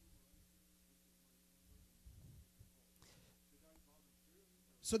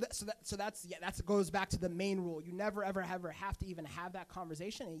 So that's yeah, that goes back to the main rule. You never ever have to even have that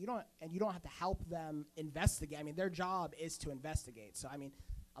conversation, and you don't have to help them investigate. I mean, their job is to investigate. So I mean,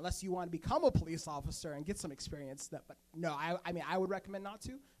 unless you want to become a police officer and get some experience, but no, I mean I would recommend not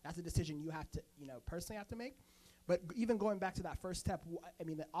to. That's a decision you have to personally have to make. But even going back to that first step, I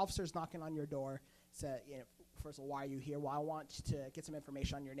mean, the officer's knocking on your door. Say, first of all, why are you here? Well, I want to get some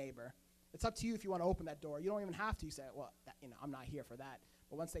information on your neighbor. It's up to you if you want to open that door. You don't even have to. You say, well, I'm not here for that.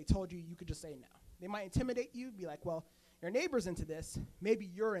 But once they told you, you could just say no. They might intimidate you, be like, well, your neighbor's into this. Maybe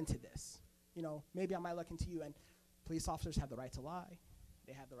you're into this. Maybe I might look into you. And police officers have the right to lie.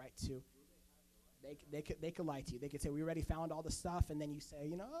 They have the right to. They could lie to you. They could say, we already found all the stuff, and then you say,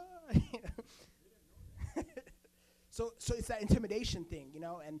 So it's that intimidation thing,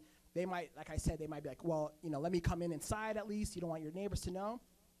 and they might, like I said, they might be like, well, let me come in inside at least. You don't want your neighbors to know.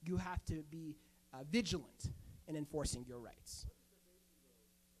 You have to be vigilant in enforcing your rights.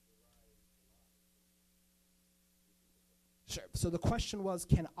 Sure. So the question was,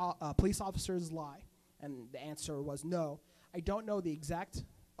 can police officers lie? And the answer was no. I don't know the exact,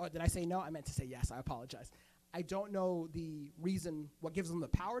 or did I say no? I meant to say yes. I apologize. I don't know the reason, what gives them the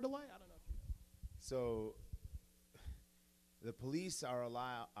power to lie. I don't know if you know. So the police are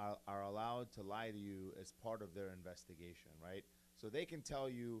allowed to lie to you as part of their investigation, right? So they can tell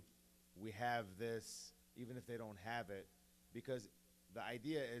you, we have this, even if they don't have it, because the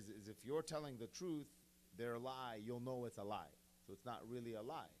idea is if you're telling the truth, their lie, you'll know it's a lie. So it's not really a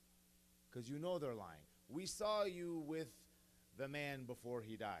lie, because you know they're lying. We saw you with the man before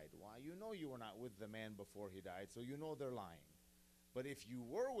he died. Well, you know you were not with the man before he died, so you know they're lying. But if you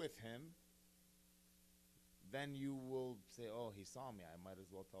were with him, then you will say, oh, he saw me, I might as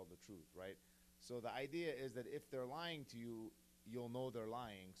well tell the truth, right? So the idea is that if they're lying to you, you'll know they're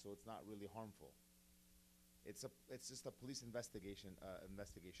lying, so it's not really harmful. It's just a police investigation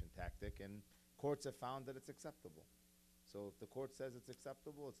tactic, and courts have found that it's acceptable. So if the court says it's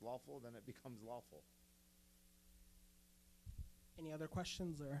acceptable, it's lawful, then it becomes lawful. Any other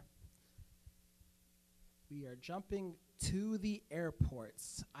questions? Or we are jumping to the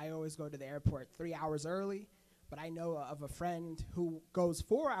airports. I always go to the airport 3 hours early, but I know of a friend who goes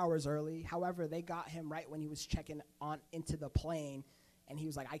 4 hours early. However, they got him right when he was checking on into the plane, and he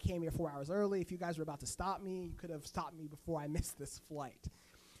was like, I came here 4 hours early. If you guys were about to stop me, you could have stopped me before I missed this flight.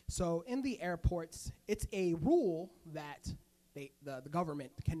 So in the airports, it's a rule that the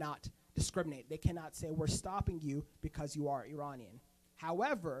government cannot discriminate. They cannot say, we're stopping you because you are Iranian.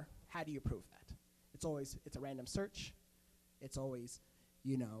 However, how do you prove that? It's a random search. It's always,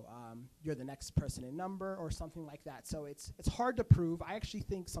 you're the next person in number or something like that. So it's hard to prove. I actually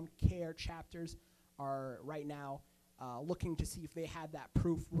think some CAIR chapters are right now looking to see if they had that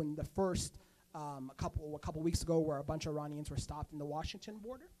proof when the first a couple weeks ago where a bunch of Iranians were stopped in the Washington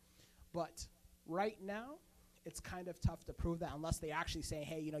border. But right now, it's kind of tough to prove that unless they actually say,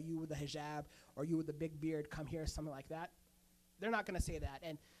 hey, you with the hijab or you with the big beard, come here, something like that. They're not going to say that.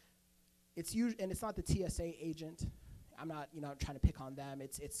 And it's not the TSA agent. I'm not, trying to pick on them.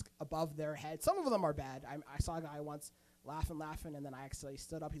 It's above their head. Some of them are bad. I saw a guy once laughing, and then I actually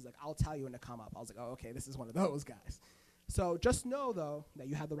stood up. He's like, I'll tell you when to come up. I was like, oh, okay, this is one of those guys. So just know, though, that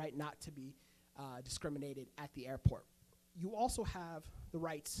you have the right not to be discriminated at the airport. You also have the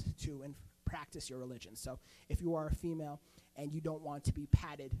rights to practice your religion. So if you are a female and you don't want to be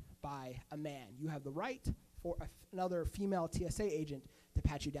patted by a man, you have the right for another female TSA agent to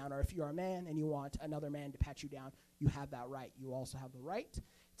pat you down. Or if you're a man and you want another man to pat you down, you have that right. You also have the right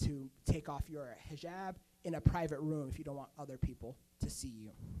to take off your hijab in a private room if you don't want other people to see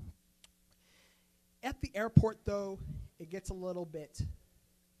you. At the airport, though, it gets a little bit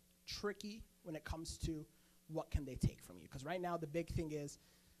tricky when it comes to what can they take from you. Because right now the big thing is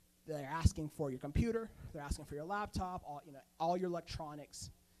they're asking for your computer, they're asking for your laptop, all your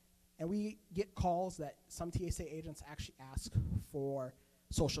electronics. And we get calls that some TSA agents actually ask for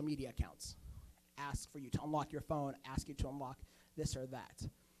social media accounts, ask for you to unlock your phone, ask you to unlock this or that.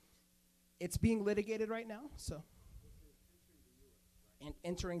 It's being litigated right now, so. And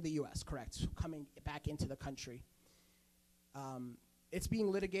entering the U.S., correct, coming back into the country. It's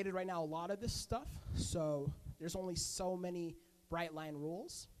being litigated right now, a lot of this stuff, so there's only so many bright line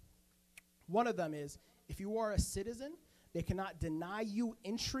rules. One of them is, if you are a citizen, they cannot deny you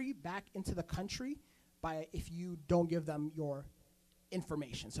entry back into the country if you don't give them your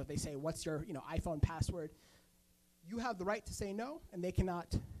information. So if they say, what's your iPhone password, you have the right to say no, and they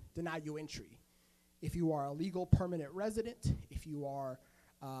cannot deny you entry. If you are a legal permanent resident, if you're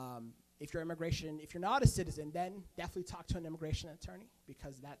not a citizen, then definitely talk to an immigration attorney,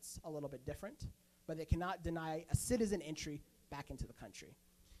 because that's a little bit different. But they cannot deny a citizen entry back into the country.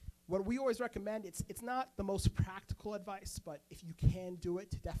 What we always recommend, it's not the most practical advice, but if you can do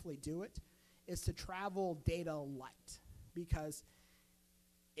it, definitely do it, is to travel data light. Because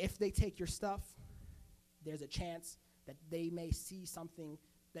if they take your stuff, there's a chance that they may see something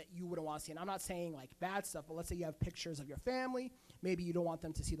that you wouldn't want to see. And I'm not saying like bad stuff, but let's say you have pictures of your family. Maybe you don't want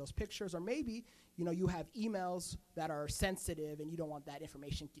them to see those pictures, or maybe you have emails that are sensitive and you don't want that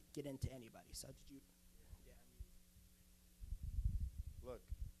information get into anybody. So did you? Look,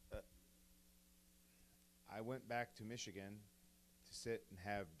 I went back to Michigan to sit and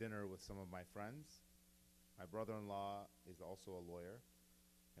have dinner with some of my friends. My brother-in-law is also a lawyer,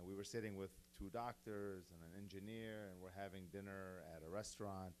 and we were sitting with 2 doctors and an engineer, and we're having dinner at a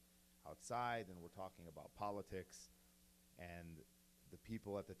restaurant outside, and we're talking about politics, and the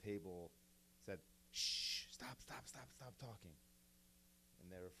people at the table said, shh, stop talking.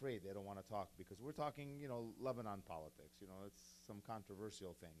 And they're afraid, they don't want to talk, because we're talking, Lebanon politics, it's some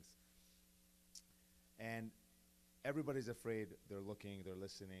controversial things. And everybody's afraid, they're looking, they're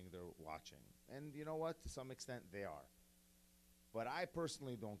listening, they're watching. And you know what, to some extent they are. But I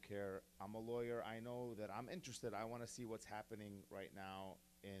personally don't care. I'm a lawyer. I know that I'm interested. I want to see what's happening right now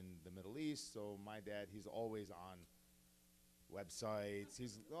in the Middle East. So my dad, he's always on websites.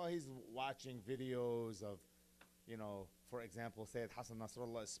 He's watching videos of, for example, Sayyid Hassan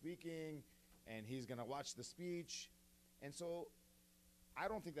Nasrallah is speaking, and he's going to watch the speech. And so I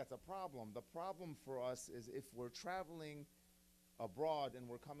don't think that's a problem. The problem for us is if we're traveling abroad and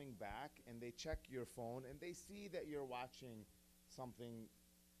we're coming back and they check your phone and they see that you're watching something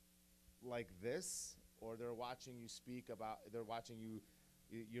like this, or they're watching you speak about, they're watching you,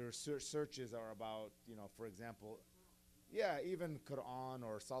 your searches are about, for example, even Quran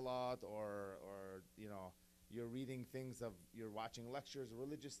or Salat, or you're reading things you're watching lectures,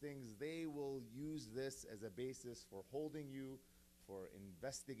 religious things, they will use this as a basis for holding you, for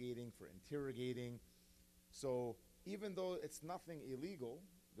investigating, for interrogating. So even though it's nothing illegal,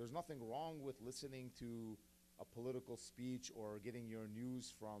 there's nothing wrong with listening to a political speech or getting your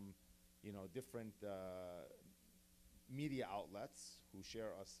news from, different media outlets who share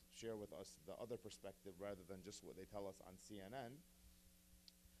with us the other perspective rather than just what they tell us on CNN.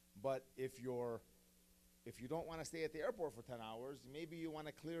 But if you don't want to stay at the airport for 10 hours, maybe you want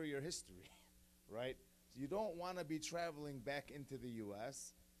to clear your history, right? So you don't want to be traveling back into the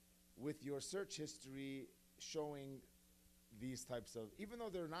U.S. with your search history showing these types of, even though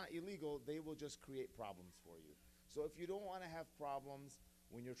they're not illegal, they will just create problems for you. So if you don't want to have problems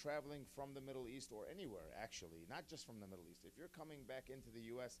when you're traveling from the Middle East, or anywhere actually, not just from the Middle East, if you're coming back into the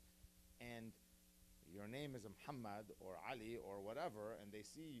U.S. and your name is Muhammad or Ali or whatever, and they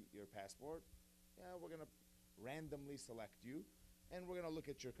see your passport, we're going to randomly select you, and we're going to look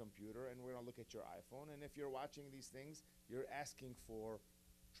at your computer, and we're going to look at your iPhone, and if you're watching these things, you're asking for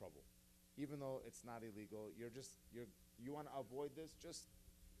trouble. Even though it's not illegal, you want to avoid this,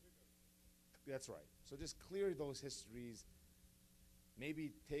 that's right. So just clear those histories.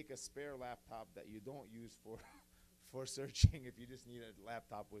 Maybe take a spare laptop that you don't use for for searching if you just need a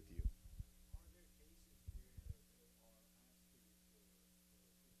laptop with you.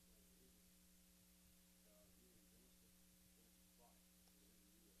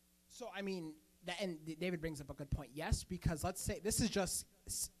 So and David brings up a good point. Yes, because let's say this is just,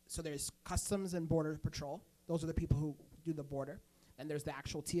 so there's Customs and Border Patrol. Those are the people who do the border. And there's the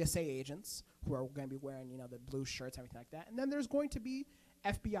actual TSA agents who are going to be wearing, the blue shirts, everything like that. And then there's going to be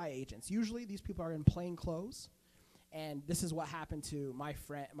FBI agents. Usually these people are in plain clothes. And this is what happened to my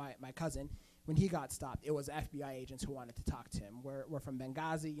cousin. when he got stopped, it was FBI agents who wanted to talk to him. We're from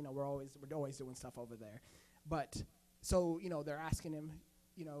Benghazi, you know, we're always doing stuff over there. But so, you know, they're asking him,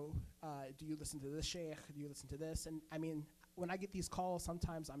 you know, do you listen to this sheikh? Do you listen to this? And I mean, when I get these calls,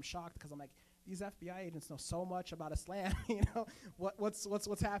 sometimes I'm shocked because I'm like, these FBI agents know so much about Islam. You know,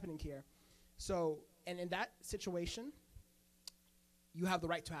 what's happening here? So, and in that situation, you have the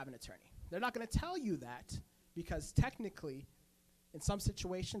right to have an attorney. They're not going to tell you that because technically, in some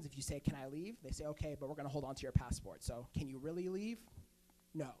situations, if you say, can I leave? They say, okay, but we're going to hold on to your passport. So can you really leave?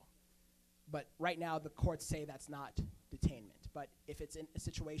 No. But right now, the courts say that's not detainment. But if it's in a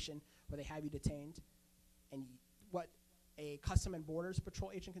situation where they have you detained, and what a Custom and Borders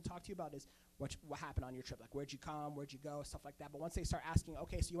Patrol agent can talk to you about is what happened on your trip, like where'd you come, where'd you go, stuff like that. But once they start asking,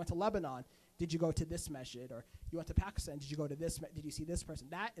 okay, so you went to Lebanon, did you go to this masjid? Or you went to Pakistan, did you go to this, did you see this person?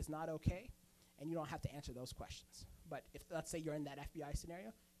 That is not okay, and you don't have to answer those questions. But if, let's say you're in that FBI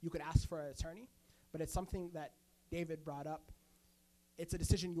scenario, you could ask for an attorney, but it's something that David brought up. It's a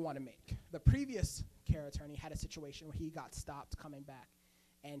decision you want to make. The previous CAIR attorney had a situation where he got stopped coming back,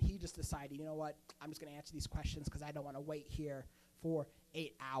 and he just decided, you know what, I'm just going to answer these questions because I don't want to wait here for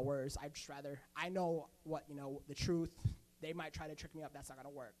 8 hours. I'd just rather, I know what, you know, the truth. They might try to trick me up. That's not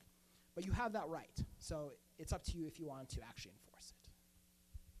going to work. But you have that right. So it's up to you if you want to actually enforce it.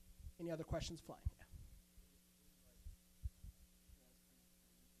 Any other questions? Flying. Yeah.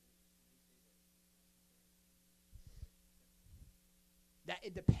 That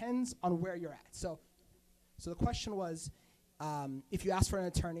it depends on where you're at. So the question was, if you ask for an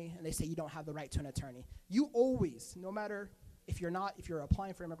attorney and they say you don't have the right to an attorney, you always, no matter if you're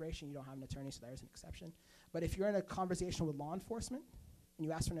applying for immigration, you don't have an attorney, so there is an exception. But if you're in a conversation with law enforcement and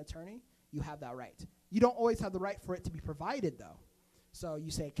you ask for an attorney, you have that right. You don't always have the right for it to be provided, though. So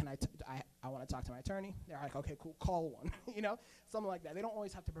you say, I want to talk to my attorney. They're like, okay, cool, call one, you know, something like that. They don't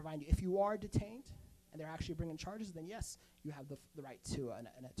always have to provide you. If you are detained and they're actually bringing charges, then yes, you have the right to an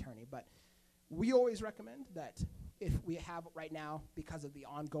attorney. But we always recommend that if we have right now, because of the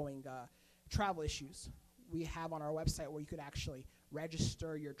ongoing travel issues, we have on our website where you could actually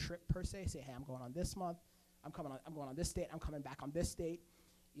register your trip per se. Say, hey, I'm going on this month. I'm going on this date. I'm coming back on this date.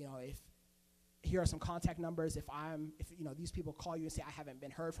 You know, here are some contact numbers. If you know, these people call you and say I haven't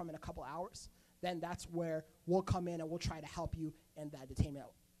been heard from in a couple hours, then that's where we'll come in and we'll try to help you in that detainment.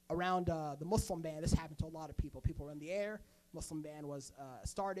 Around the Muslim ban, this happened to a lot of people. People were in the air. Muslim ban was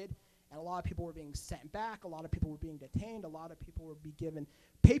started, and a lot of people were being sent back. A lot of people were being detained. A lot of people were being given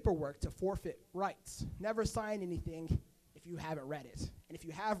paperwork to forfeit rights. Never sign anything if you haven't read it. And if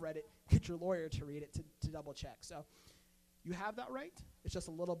you have read it, get your lawyer to read it to double check. So you have that right. It's just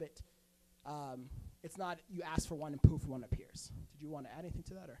a little bit, it's not you ask for one and poof, one appears. Did you want to add anything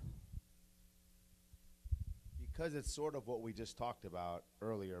to that? Or? Because it's sort of what we just talked about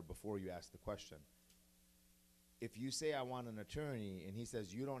earlier before you asked the question. If you say I want an attorney and he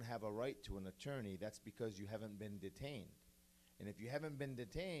says you don't have a right to an attorney, that's because you haven't been detained. And if you haven't been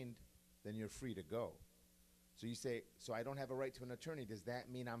detained, then you're free to go. So you say, so I don't have a right to an attorney, does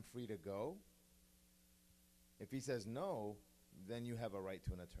that mean I'm free to go? If he says no, then you have a right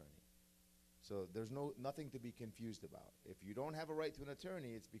to an attorney. So there's nothing to be confused about. If you don't have a right to an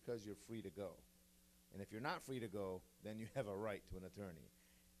attorney, it's because you're free to go. And if you're not free to go, then you have a right to an attorney.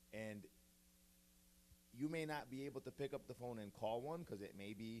 And you may not be able to pick up the phone and call one because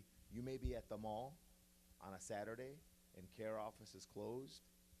you may be at the mall on a Saturday and CAIR office is closed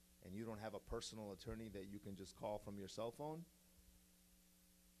and you don't have a personal attorney that you can just call from your cell phone.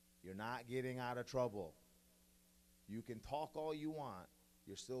 You're not getting out of trouble. You can talk all you want.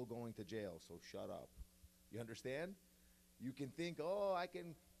 You're still going to jail, so shut up. You understand? You can think, oh, I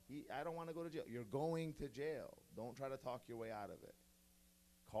don't want to go to jail. You're going to jail. Don't try to talk your way out of it.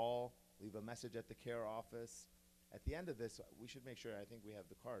 Call, leave a message at the CAIR office. At the end of this, we should make sure, I think we have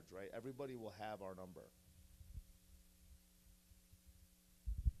the cards, right? Everybody will have our number.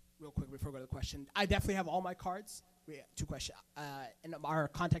 Real quick before we go to the question, I definitely have all my cards. We have 2 questions. And our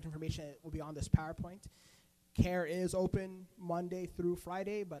contact information will be on this PowerPoint. CAIR is open Monday through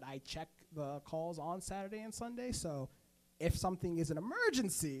Friday, but I check the calls on Saturday and Sunday. So if something is an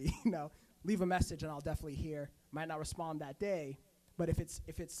emergency, you know, leave a message and I'll definitely hear. Might not respond that day, but if it's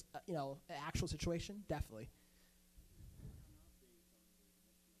you know, an actual situation, definitely.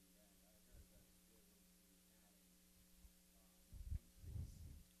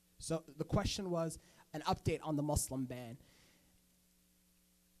 So the question was an update on the Muslim ban.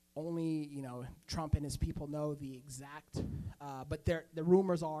 Only, you know, Trump and his people know the exact, but the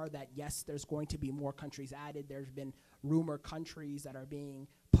rumors are that, yes, there's going to be more countries added. There's been rumor countries that are being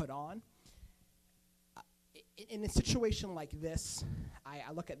put on. in a situation like this,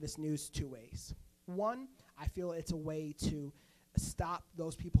 I look at this news two ways. One, I feel it's a way to stop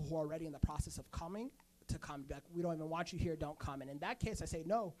those people who are already in the process of coming to come back. We don't even want you here, don't come. And in that case, I say,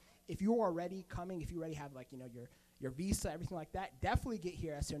 no, if you're already coming, if you already have, like, you know, your visa, everything like that, definitely get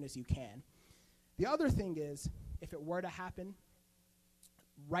here as soon as you can. The other thing is, if it were to happen,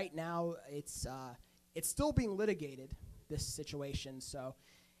 right now it's still being litigated, this situation, so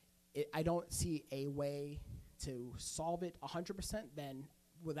I don't see a way to solve it 100% then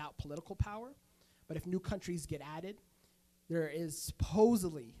without political power. But if new countries get added, there is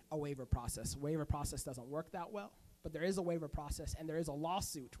supposedly a waiver process. Waiver process doesn't work that well, but there is a waiver process, and there is a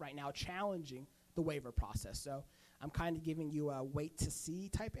lawsuit right now challenging the waiver process. So I'm kind of giving you a wait to see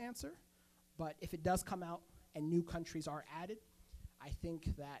type answer. But if it does come out and new countries are added, I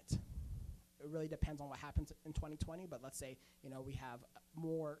think that it really depends on what happens in 2020. But let's say, you know, we have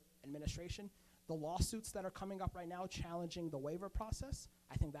more administration. The lawsuits that are coming up right now challenging the waiver process,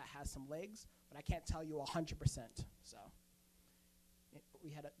 I think that has some legs, but I can't tell you 100%. So we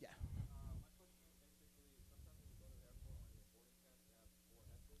had a, yeah. My question is basically, sometimes when you go to the airport on your boarding pass, they have 4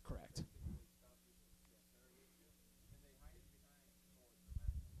 S's. Correct. Basically, they stop you to interrogate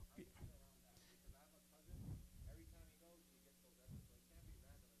you, and they hide it behind forward the manual. How do you get around that? Because I have a cousin, every time he goes, he gets those S's, so it can't be random as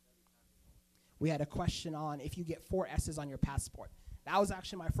every time you're going. We had a question on if you get 4 S's on your passport. That was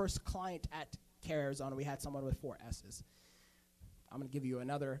actually my first client at CAIR Arizona. We had someone with 4 S's. I'm going to give you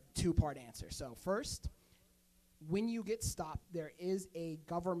another 2-part answer. So first, when you get stopped, there is a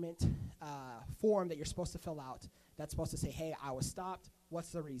government form that you're supposed to fill out that's supposed to say, hey, I was stopped. What's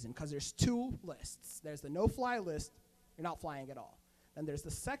the reason? Because there's 2 lists. There's the no-fly list. You're not flying at all. Then there's the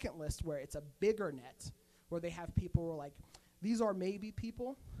second list where it's a bigger net, where they have people who are like, these are maybe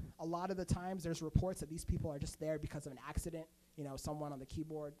people. A lot of the times there's reports that these people are just there because of an accident. You know, someone on the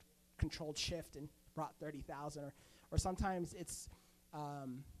keyboard controlled shift and brought 30,000, or sometimes it's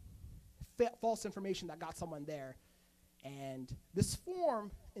false information that got someone there. And this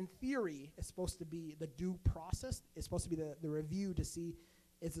form, in theory, is supposed to be the due process. It's supposed to be the review to see,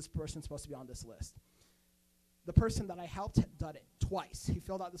 is this person supposed to be on this list? The person that I helped had done it twice. He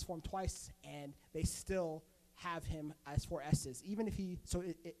filled out this form twice, and they still have him as 4 S's. Even if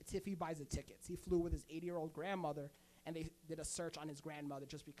it's if he buys the tickets. He flew with his 80-year-old grandmother, and they did a search on his grandmother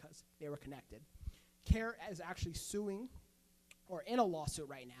just because they were connected. CAIR is actually suing, or in a lawsuit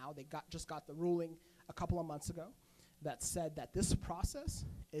right now. They just got the ruling a couple of months ago that said that this process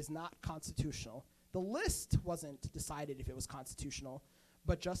is not constitutional. The list wasn't decided if it was constitutional,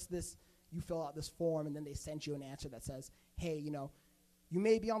 but just this, you fill out this form, and then they send you an answer that says, hey, you know, you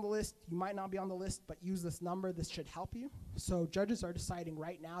may be on the list, you might not be on the list, but use this number, this should help you. So judges are deciding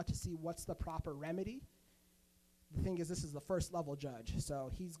right now to see what's the proper remedy. The thing is, this is the first level judge, so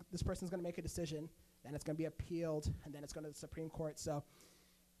this person's gonna make a decision, then it's gonna be appealed, and then it's going to the Supreme Court. So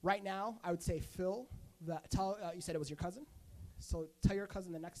right now, I would say Phil, you said it was your cousin? So tell your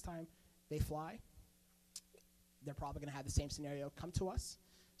cousin the next time they fly, they're probably gonna have the same scenario come to us.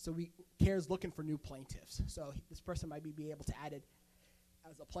 So CAIR's looking for new plaintiffs. So this person might be able to add it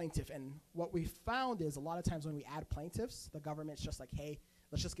as a plaintiff. And what we found is a lot of times when we add plaintiffs, the government's just like, hey,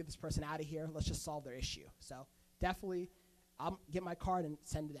 let's just get this person out of here. Let's just solve their issue. So definitely, I'll get my card and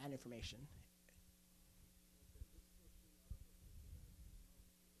send that information.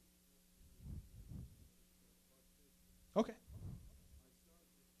 Okay.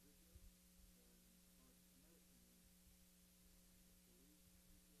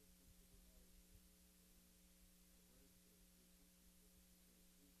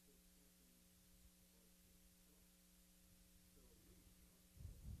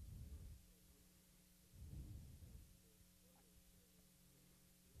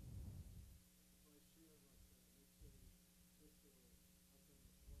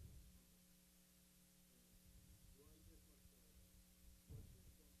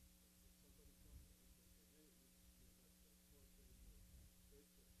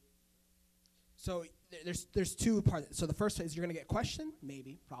 So there's 2 parts. So the first is you're going to get questioned,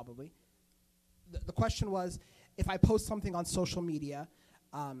 maybe, probably. The question was, if I post something on social media,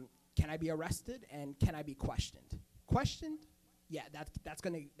 can I be arrested and can I be questioned? Questioned? Yeah,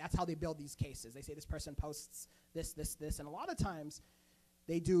 that's how they build these cases. They say this person posts this, and a lot of times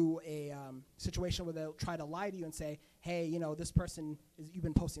they do a situation where they'll try to lie to you and say, hey, you know, this person, you've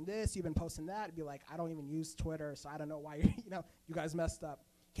been posting this, you've been posting that. It'd be like, I don't even use Twitter, so I don't know why you guys messed up.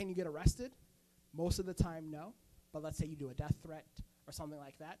 Can you get arrested? Most of the time, no. But let's say you do a death threat or something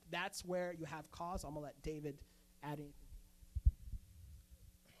like that. That's where you have cause. I'm going to let David add anything.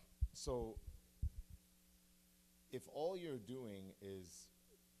 So if all you're doing is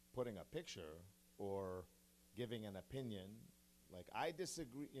putting a picture or giving an opinion. Like, I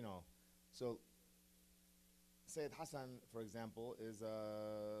disagree, So Sayyid Hassan, for example, is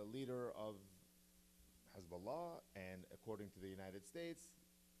a leader of Hezbollah, and according to the United States,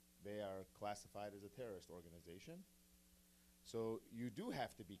 they are classified as a terrorist organization. So you do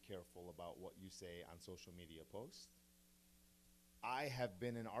have to be careful about what you say on social media posts. I have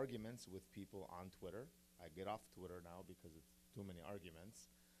been in arguments with people on Twitter. I get off Twitter now because it's too many arguments.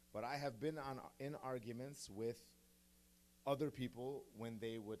 But I have been in arguments with other people when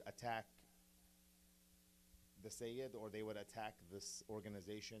they would attack the Sayyid, or they would attack this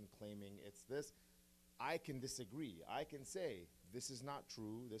organization claiming it's this. I can disagree. I can say, this is not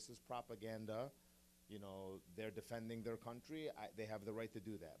true, this is propaganda, they're defending their country, they have the right to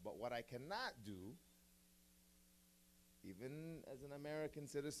do that. But what I cannot do, even as an American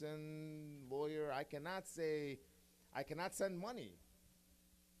citizen, lawyer, I cannot send money.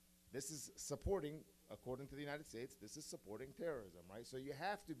 This is supporting, according to the United States, this is supporting terrorism, right? So you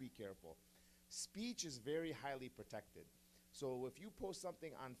have to be careful. Speech is very highly protected. So if you post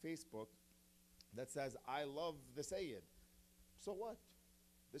something on Facebook that says, I love the Sayyid, so what?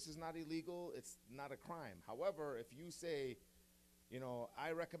 This is not illegal, it's not a crime. However, if you say,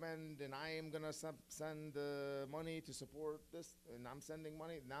 I recommend and I am gonna send money to support this, and I'm sending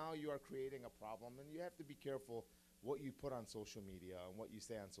money, now you are creating a problem, and you have to be careful what you put on social media and what you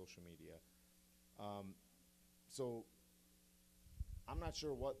say on social media. So I'm not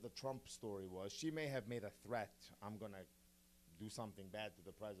sure what the Trump story was. She may have made a threat, I'm gonna do something bad to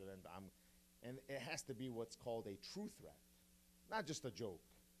the president, and it has to be what's called a true threat, not just a joke.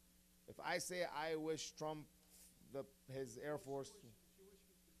 If I say I wish Trump his Air Force,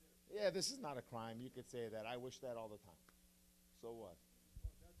 yeah, this is not a crime. You could say that. I wish that all the time. So what?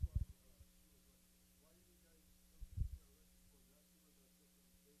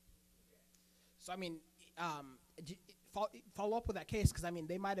 So, I mean, follow up with that case, because, I mean,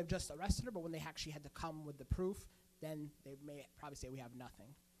 they might have just arrested her, but when they actually had to come with the proof, then they may probably say we have nothing.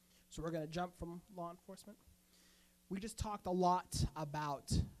 So we're going to jump from law enforcement. We just talked a lot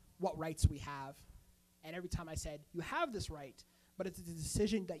about what rights we have, and every time I said, you have this right, but it's a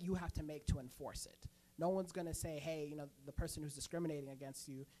decision that you have to make to enforce it. No one's going to say, hey, the person who's discriminating against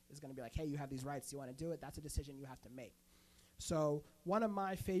you is going to be like, hey, you have these rights, do you want to do it? That's a decision you have to make. So one of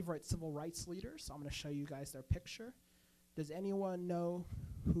my favorite civil rights leaders, I'm going to show you guys their picture. Does anyone know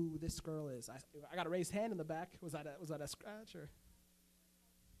who this girl is? I got a raised hand in the back. Was that a scratch or?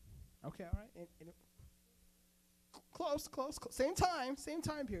 Okay, all right. Close. Same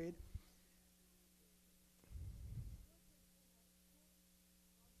time period.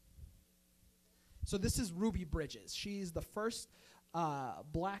 So this is Ruby Bridges. She's the first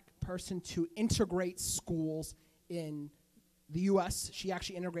black person to integrate schools in the U.S. She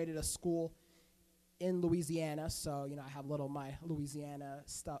actually integrated a school in Louisiana, so I have my Louisiana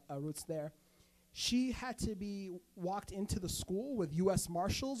roots there. She had to be walked into the school with U.S.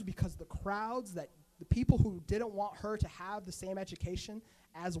 Marshals because the people who didn't want her to have the same education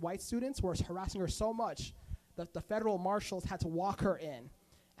as white students were harassing her so much that the federal marshals had to walk her in.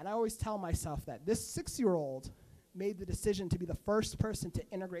 And I always tell myself that this 6-year-old made the decision to be the first person to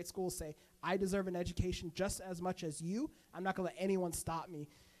integrate schools, say, I deserve an education just as much as you. I'm not going to let anyone stop me.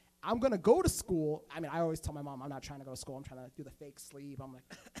 I'm going to go to school. I mean, I always tell my mom, I'm not trying to go to school. I'm trying to do the fake sleep. I'm like,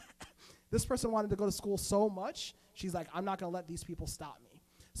 this person wanted to go to school so much. She's like, I'm not going to let these people stop me.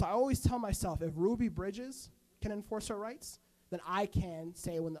 So I always tell myself, if Ruby Bridges can enforce her rights, then I can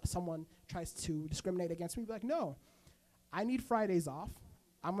say when someone tries to discriminate against me, be like, no, I need Fridays off.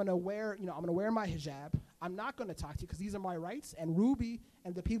 I'm gonna wear my hijab. I'm not gonna talk to you because these are my rights. And Ruby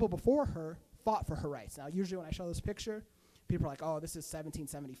and the people before her fought for her rights. Now, usually when I show this picture, people are like, oh, this is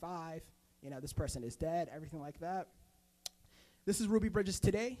 1775. This person is dead, everything like that. This is Ruby Bridges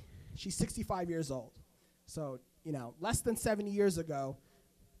today. She's 65 years old. So, less than 70 years ago,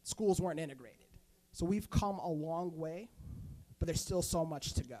 schools weren't integrated. So we've come a long way, but there's still so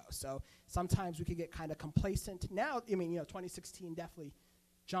much to go. So sometimes we could get kind of complacent. Now, 2016 definitely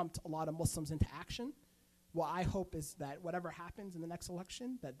jumped a lot of Muslims into action. What I hope is that whatever happens in the next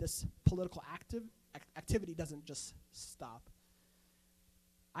election, that this political activity doesn't just stop.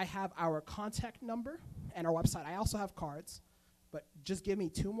 I have our contact number and our website. I also have cards, but just give me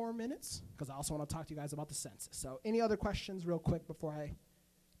 2 more minutes because I also want to talk to you guys about the census. So any other questions real quick before I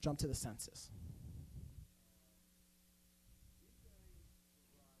jump to the census?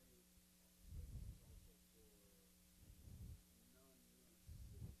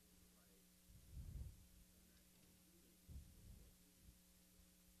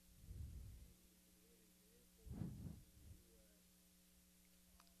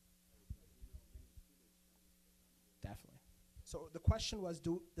 So the question was,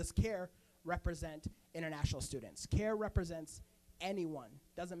 does CAIR represent international students? CAIR represents anyone.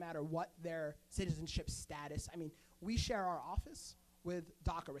 Doesn't matter what their citizenship status. I mean, we share our office with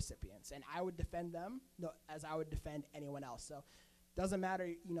DACA recipients, and I would defend them as I would defend anyone else. So doesn't matter,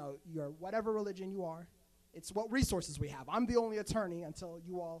 your whatever religion you are. It's what resources we have. I'm the only attorney until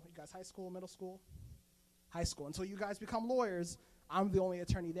you guys high school, middle school? High school. Until you guys become lawyers, I'm the only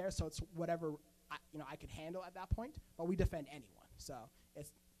attorney there, so it's whatever I could handle at that point, but we defend anyone. So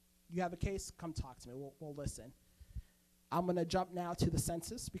you have a case, come talk to me. We'll listen. I'm going to jump now to the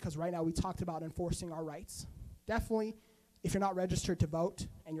census, because right now we talked about enforcing our rights. Definitely, if you're not registered to vote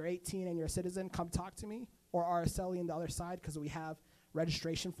and you're 18 and you're a citizen, come talk to me, or RSLE on the other side, because we have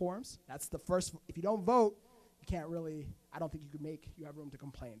registration forms. That's the first. If you don't vote, you can't really, I don't think you have room to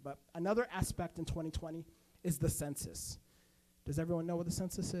complain. But another aspect in 2020 is the census. Does everyone know what the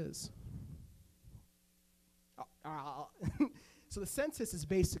census is? So the census is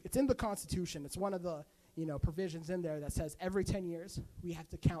basic. It's in the Constitution. It's one of the provisions in there that says every 10 years we have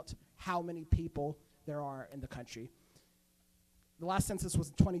to count how many people there are in the country. The last census was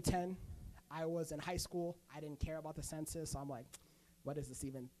in 2010. I was in high school. I didn't care about the census. So I'm like, what is this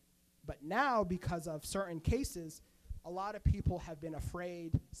even? But now, because of certain cases, a lot of people have been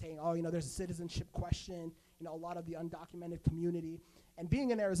afraid, saying, oh, there's a citizenship question, a lot of the undocumented community. And being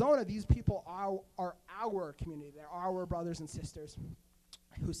in Arizona, these people are our community. They're our brothers and sisters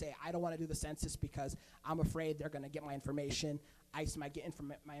who say, I don't want to do the census because I'm afraid they're going to get my information. ICE might get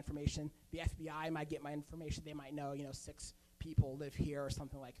my information. The FBI might get my information. They might know, 6 people live here or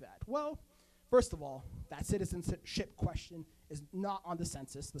something like that. Well, first of all, that citizenship question is not on the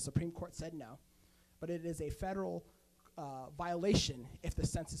census. The Supreme Court said no. But it is a federal violation if the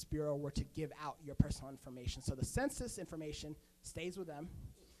Census Bureau were to give out your personal information. So the census information stays with them.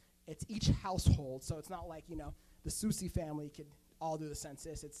 It's each household, so it's not like, the Susi family could all do the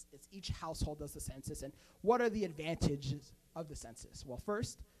census. It's each household does the census. And what are the advantages of the census? Well,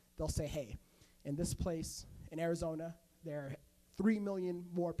 first, they'll say, hey, in this place, in Arizona, there are 3 million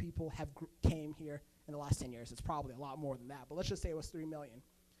more people have came here in the last 10 years. It's probably a lot more than that, but let's just say it was 3 million.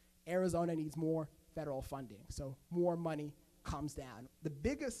 Arizona needs more federal funding, so more money comes down. The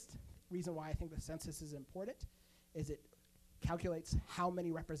biggest reason why I think the census is important is it calculates how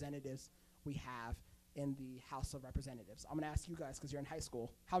many representatives we have in the House of Representatives. I'm going to ask you guys, because you're in high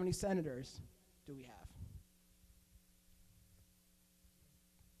school, how many senators do we have?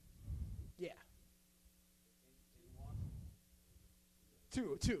 Yeah.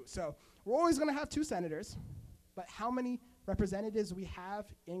 Two. So we're always going to have 2 senators, but how many representatives we have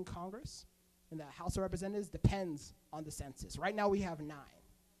in Congress, in the House of Representatives, depends on the census. Right now we have 9.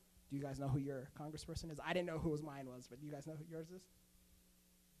 Do you guys know who your congressperson is? I didn't know who mine was, but do you guys know who yours is?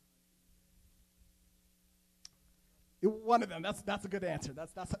 One of them. That's a good answer.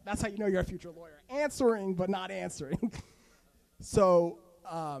 That's how you know you're a future lawyer. Answering, but not answering. So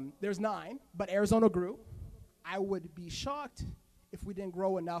there's 9, but Arizona grew. I would be shocked if we didn't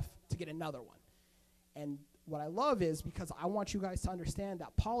grow enough to get another one. And what I love is, because I want you guys to understand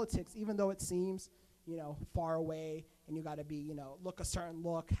that politics, even though it seems, far away, and you got to be, look a certain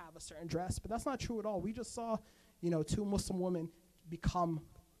look, have a certain dress, but that's not true at all. We just saw, 2 Muslim women become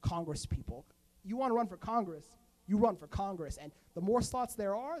Congress people. You want to run for Congress, you run for Congress, and the more slots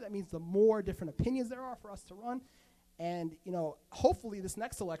there are, that means the more different opinions there are for us to run. And hopefully this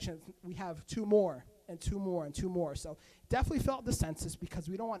next election we have 2 more and 2 more and 2 more. So definitely felt the census, because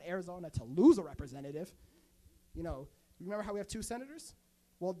we don't want Arizona to lose a representative. Remember how we have 2 senators?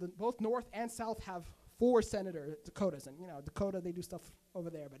 Well, both North and South have 4 Dakotas, and Dakota, they do stuff over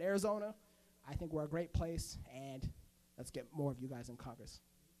there. But Arizona, I think we're a great place, and let's get more of you guys in Congress.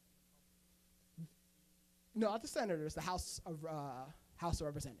 No, not the senators, the House of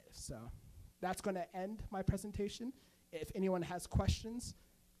Representatives. So that's going to end my presentation. If anyone has questions,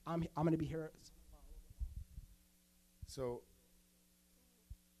 I'm going to be here. So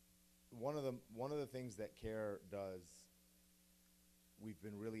one of the things that CAIR does, we've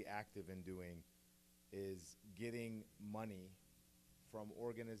been really active in doing, is getting money from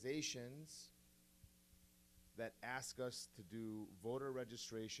organizations that ask us to do voter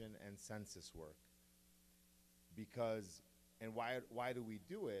registration and census work. Because, and why do we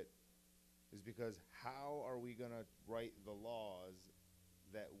do it, is because how are we going to write the laws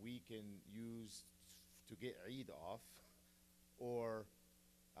that we can use to get Eid off, or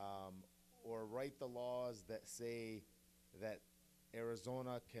write the laws that say that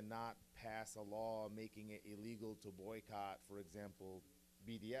Arizona cannot pass a law making it illegal to boycott, for example,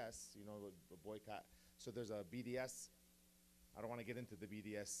 BDS, a boycott. So there's a BDS, I don't want to get into the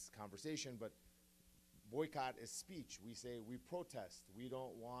BDS conversation, but boycott is speech. We say we protest. We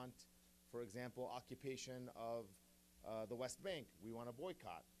don't want, for example, occupation of the West Bank. We want to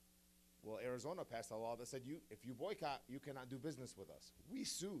boycott. Well, Arizona passed a law that said if you boycott, you cannot do business with us. We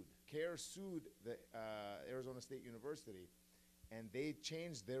sued. CAIR sued the Arizona State University, and they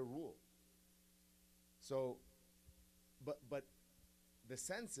changed their rule. So, but the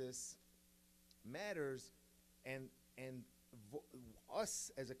census matters, and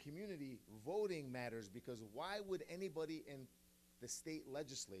us as a community voting matters, because why would anybody in the state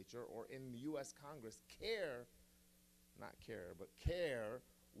legislature or in the U.S. Congress care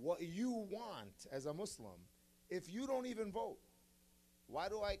what you want as a Muslim if you don't even vote? Why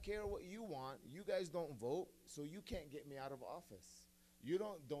do I care what you want? You guys don't vote, so you can't get me out of office. You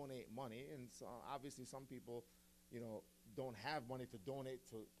don't donate money, and so obviously some people, don't have money to donate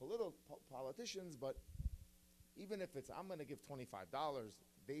to politicians, but even if it's, I'm going to give $25,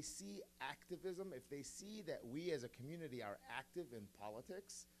 they see activism. If they see that we as a community are active in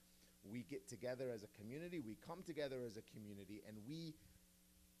politics, we get together as a community, we come together as a community, and we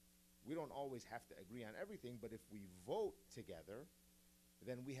don't always have to agree on everything, but if we vote together,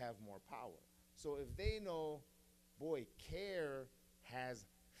 then we have more power. So if they know, boy, CAIR has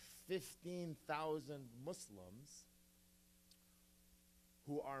 15,000 Muslims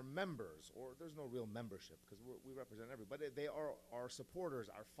who are members, or there's no real membership because we represent everybody. They are our supporters,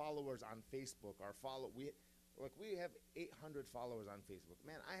 our followers on Facebook. We have 800 followers on Facebook.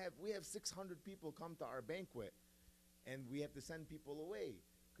 Man, we have 600 people come to our banquet, and we have to send people away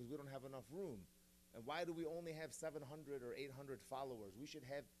because we don't have enough room. And why do we only have 700 or 800 followers? We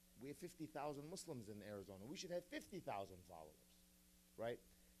have 50,000 Muslims in Arizona. We should have 50,000 followers, right?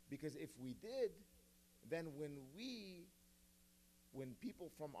 Because if we did, then when people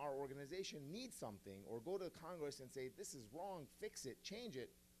from our organization need something or go to Congress and say, this is wrong, fix it, change it,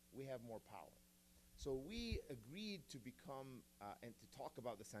 we have more power. So we agreed to become and to talk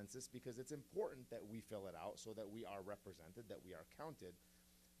about the census because it's important that we fill it out so that we are represented, that we are counted.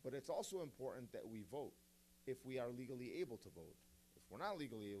 But it's also important that we vote if we are legally able to vote. If we're not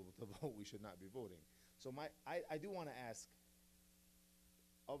legally able to vote, we should not be voting. So I do want to ask,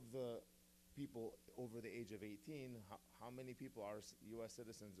 of the people over the age of 18, how many people are U.S.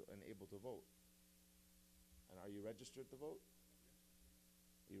 citizens and able to vote? And are you registered to vote?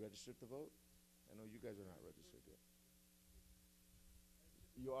 Are you registered to vote? I know you guys are not registered yet.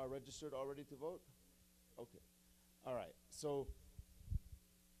 You are registered already to vote? Okay. All right. So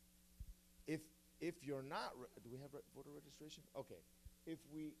if you're not, do we have voter registration? Okay. If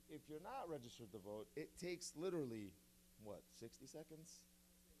you're not registered to vote, it takes literally, 60 seconds?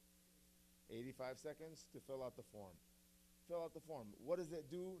 85 seconds to fill out the form. Fill out the form. What does it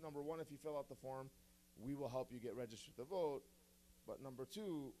do? Number one, if you fill out the form, we will help you get registered to vote. But number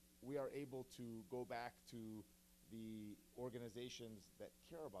two, we are able to go back to the organizations that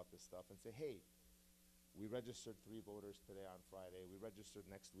care about this stuff and say, hey, we registered 3 voters today on Friday. We registered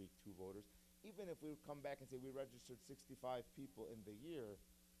next week 2 voters. Even if we come back and say we registered 65 people in the year,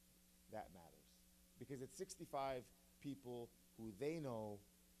 that matters. Because it's 65 people who they know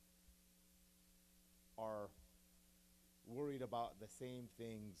are worried about the same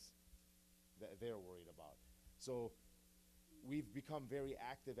things that they're worried about. So we've become very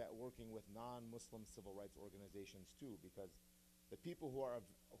active at working with non-Muslim civil rights organizations too, because the people who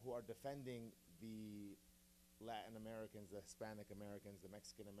are defending the Latin Americans, the Hispanic Americans, the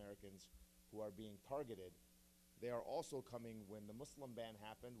Mexican Americans who are being targeted, they are also coming. When the Muslim ban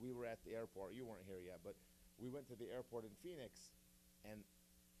happened, we were at the airport. You weren't here yet, but we went to the airport in Phoenix, and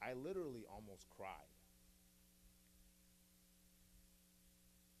I literally almost cried.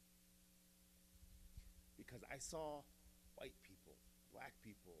 Because I saw white people, black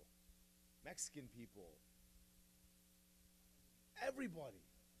people, Mexican people, everybody.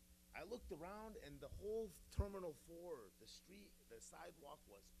 I looked around and the whole Terminal 4, the street, the sidewalk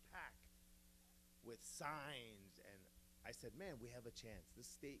was packed with signs. And I said, man, we have a chance. This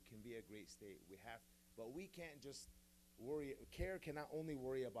state can be a great state. But we can't just worry. CAIR cannot only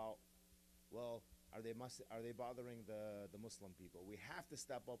worry about, well, are they bothering the Muslim people? We have to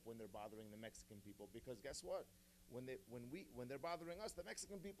step up when they're bothering the Mexican people, because guess what? When they're bothering us, the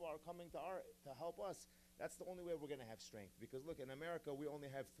Mexican people are coming to help us. That's the only way we're going to have strength. Because look, in America, we only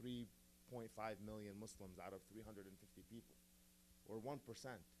have 3.5 million Muslims out of 350 people, or 1%.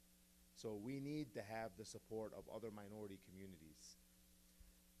 So we need to have the support of other minority communities.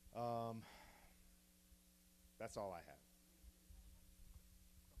 That's all I have.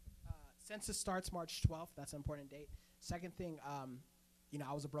 Census starts March 12th. That's an important date. Second thing,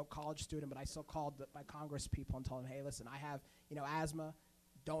 I was a broke college student, but I still called my Congress people and told them, hey, listen, I have, asthma,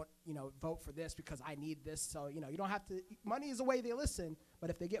 don't, vote for this because I need this. So, you don't have to, money is the way they listen, but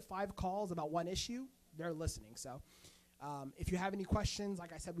if they get 5 calls about one issue, they're listening. So if you have any questions,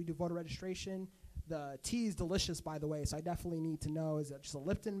 like I said, we do voter registration. The tea is delicious, by the way, so I definitely need to know, is it just a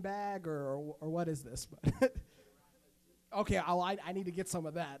Lipton bag or what is this? Okay, I need to get some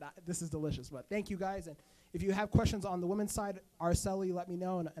of that. This is delicious, but thank you guys. And if you have questions on the women's side, Araceli, let me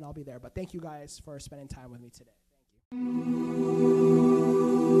know, and I'll be there. But thank you guys for spending time with me today. Thank you.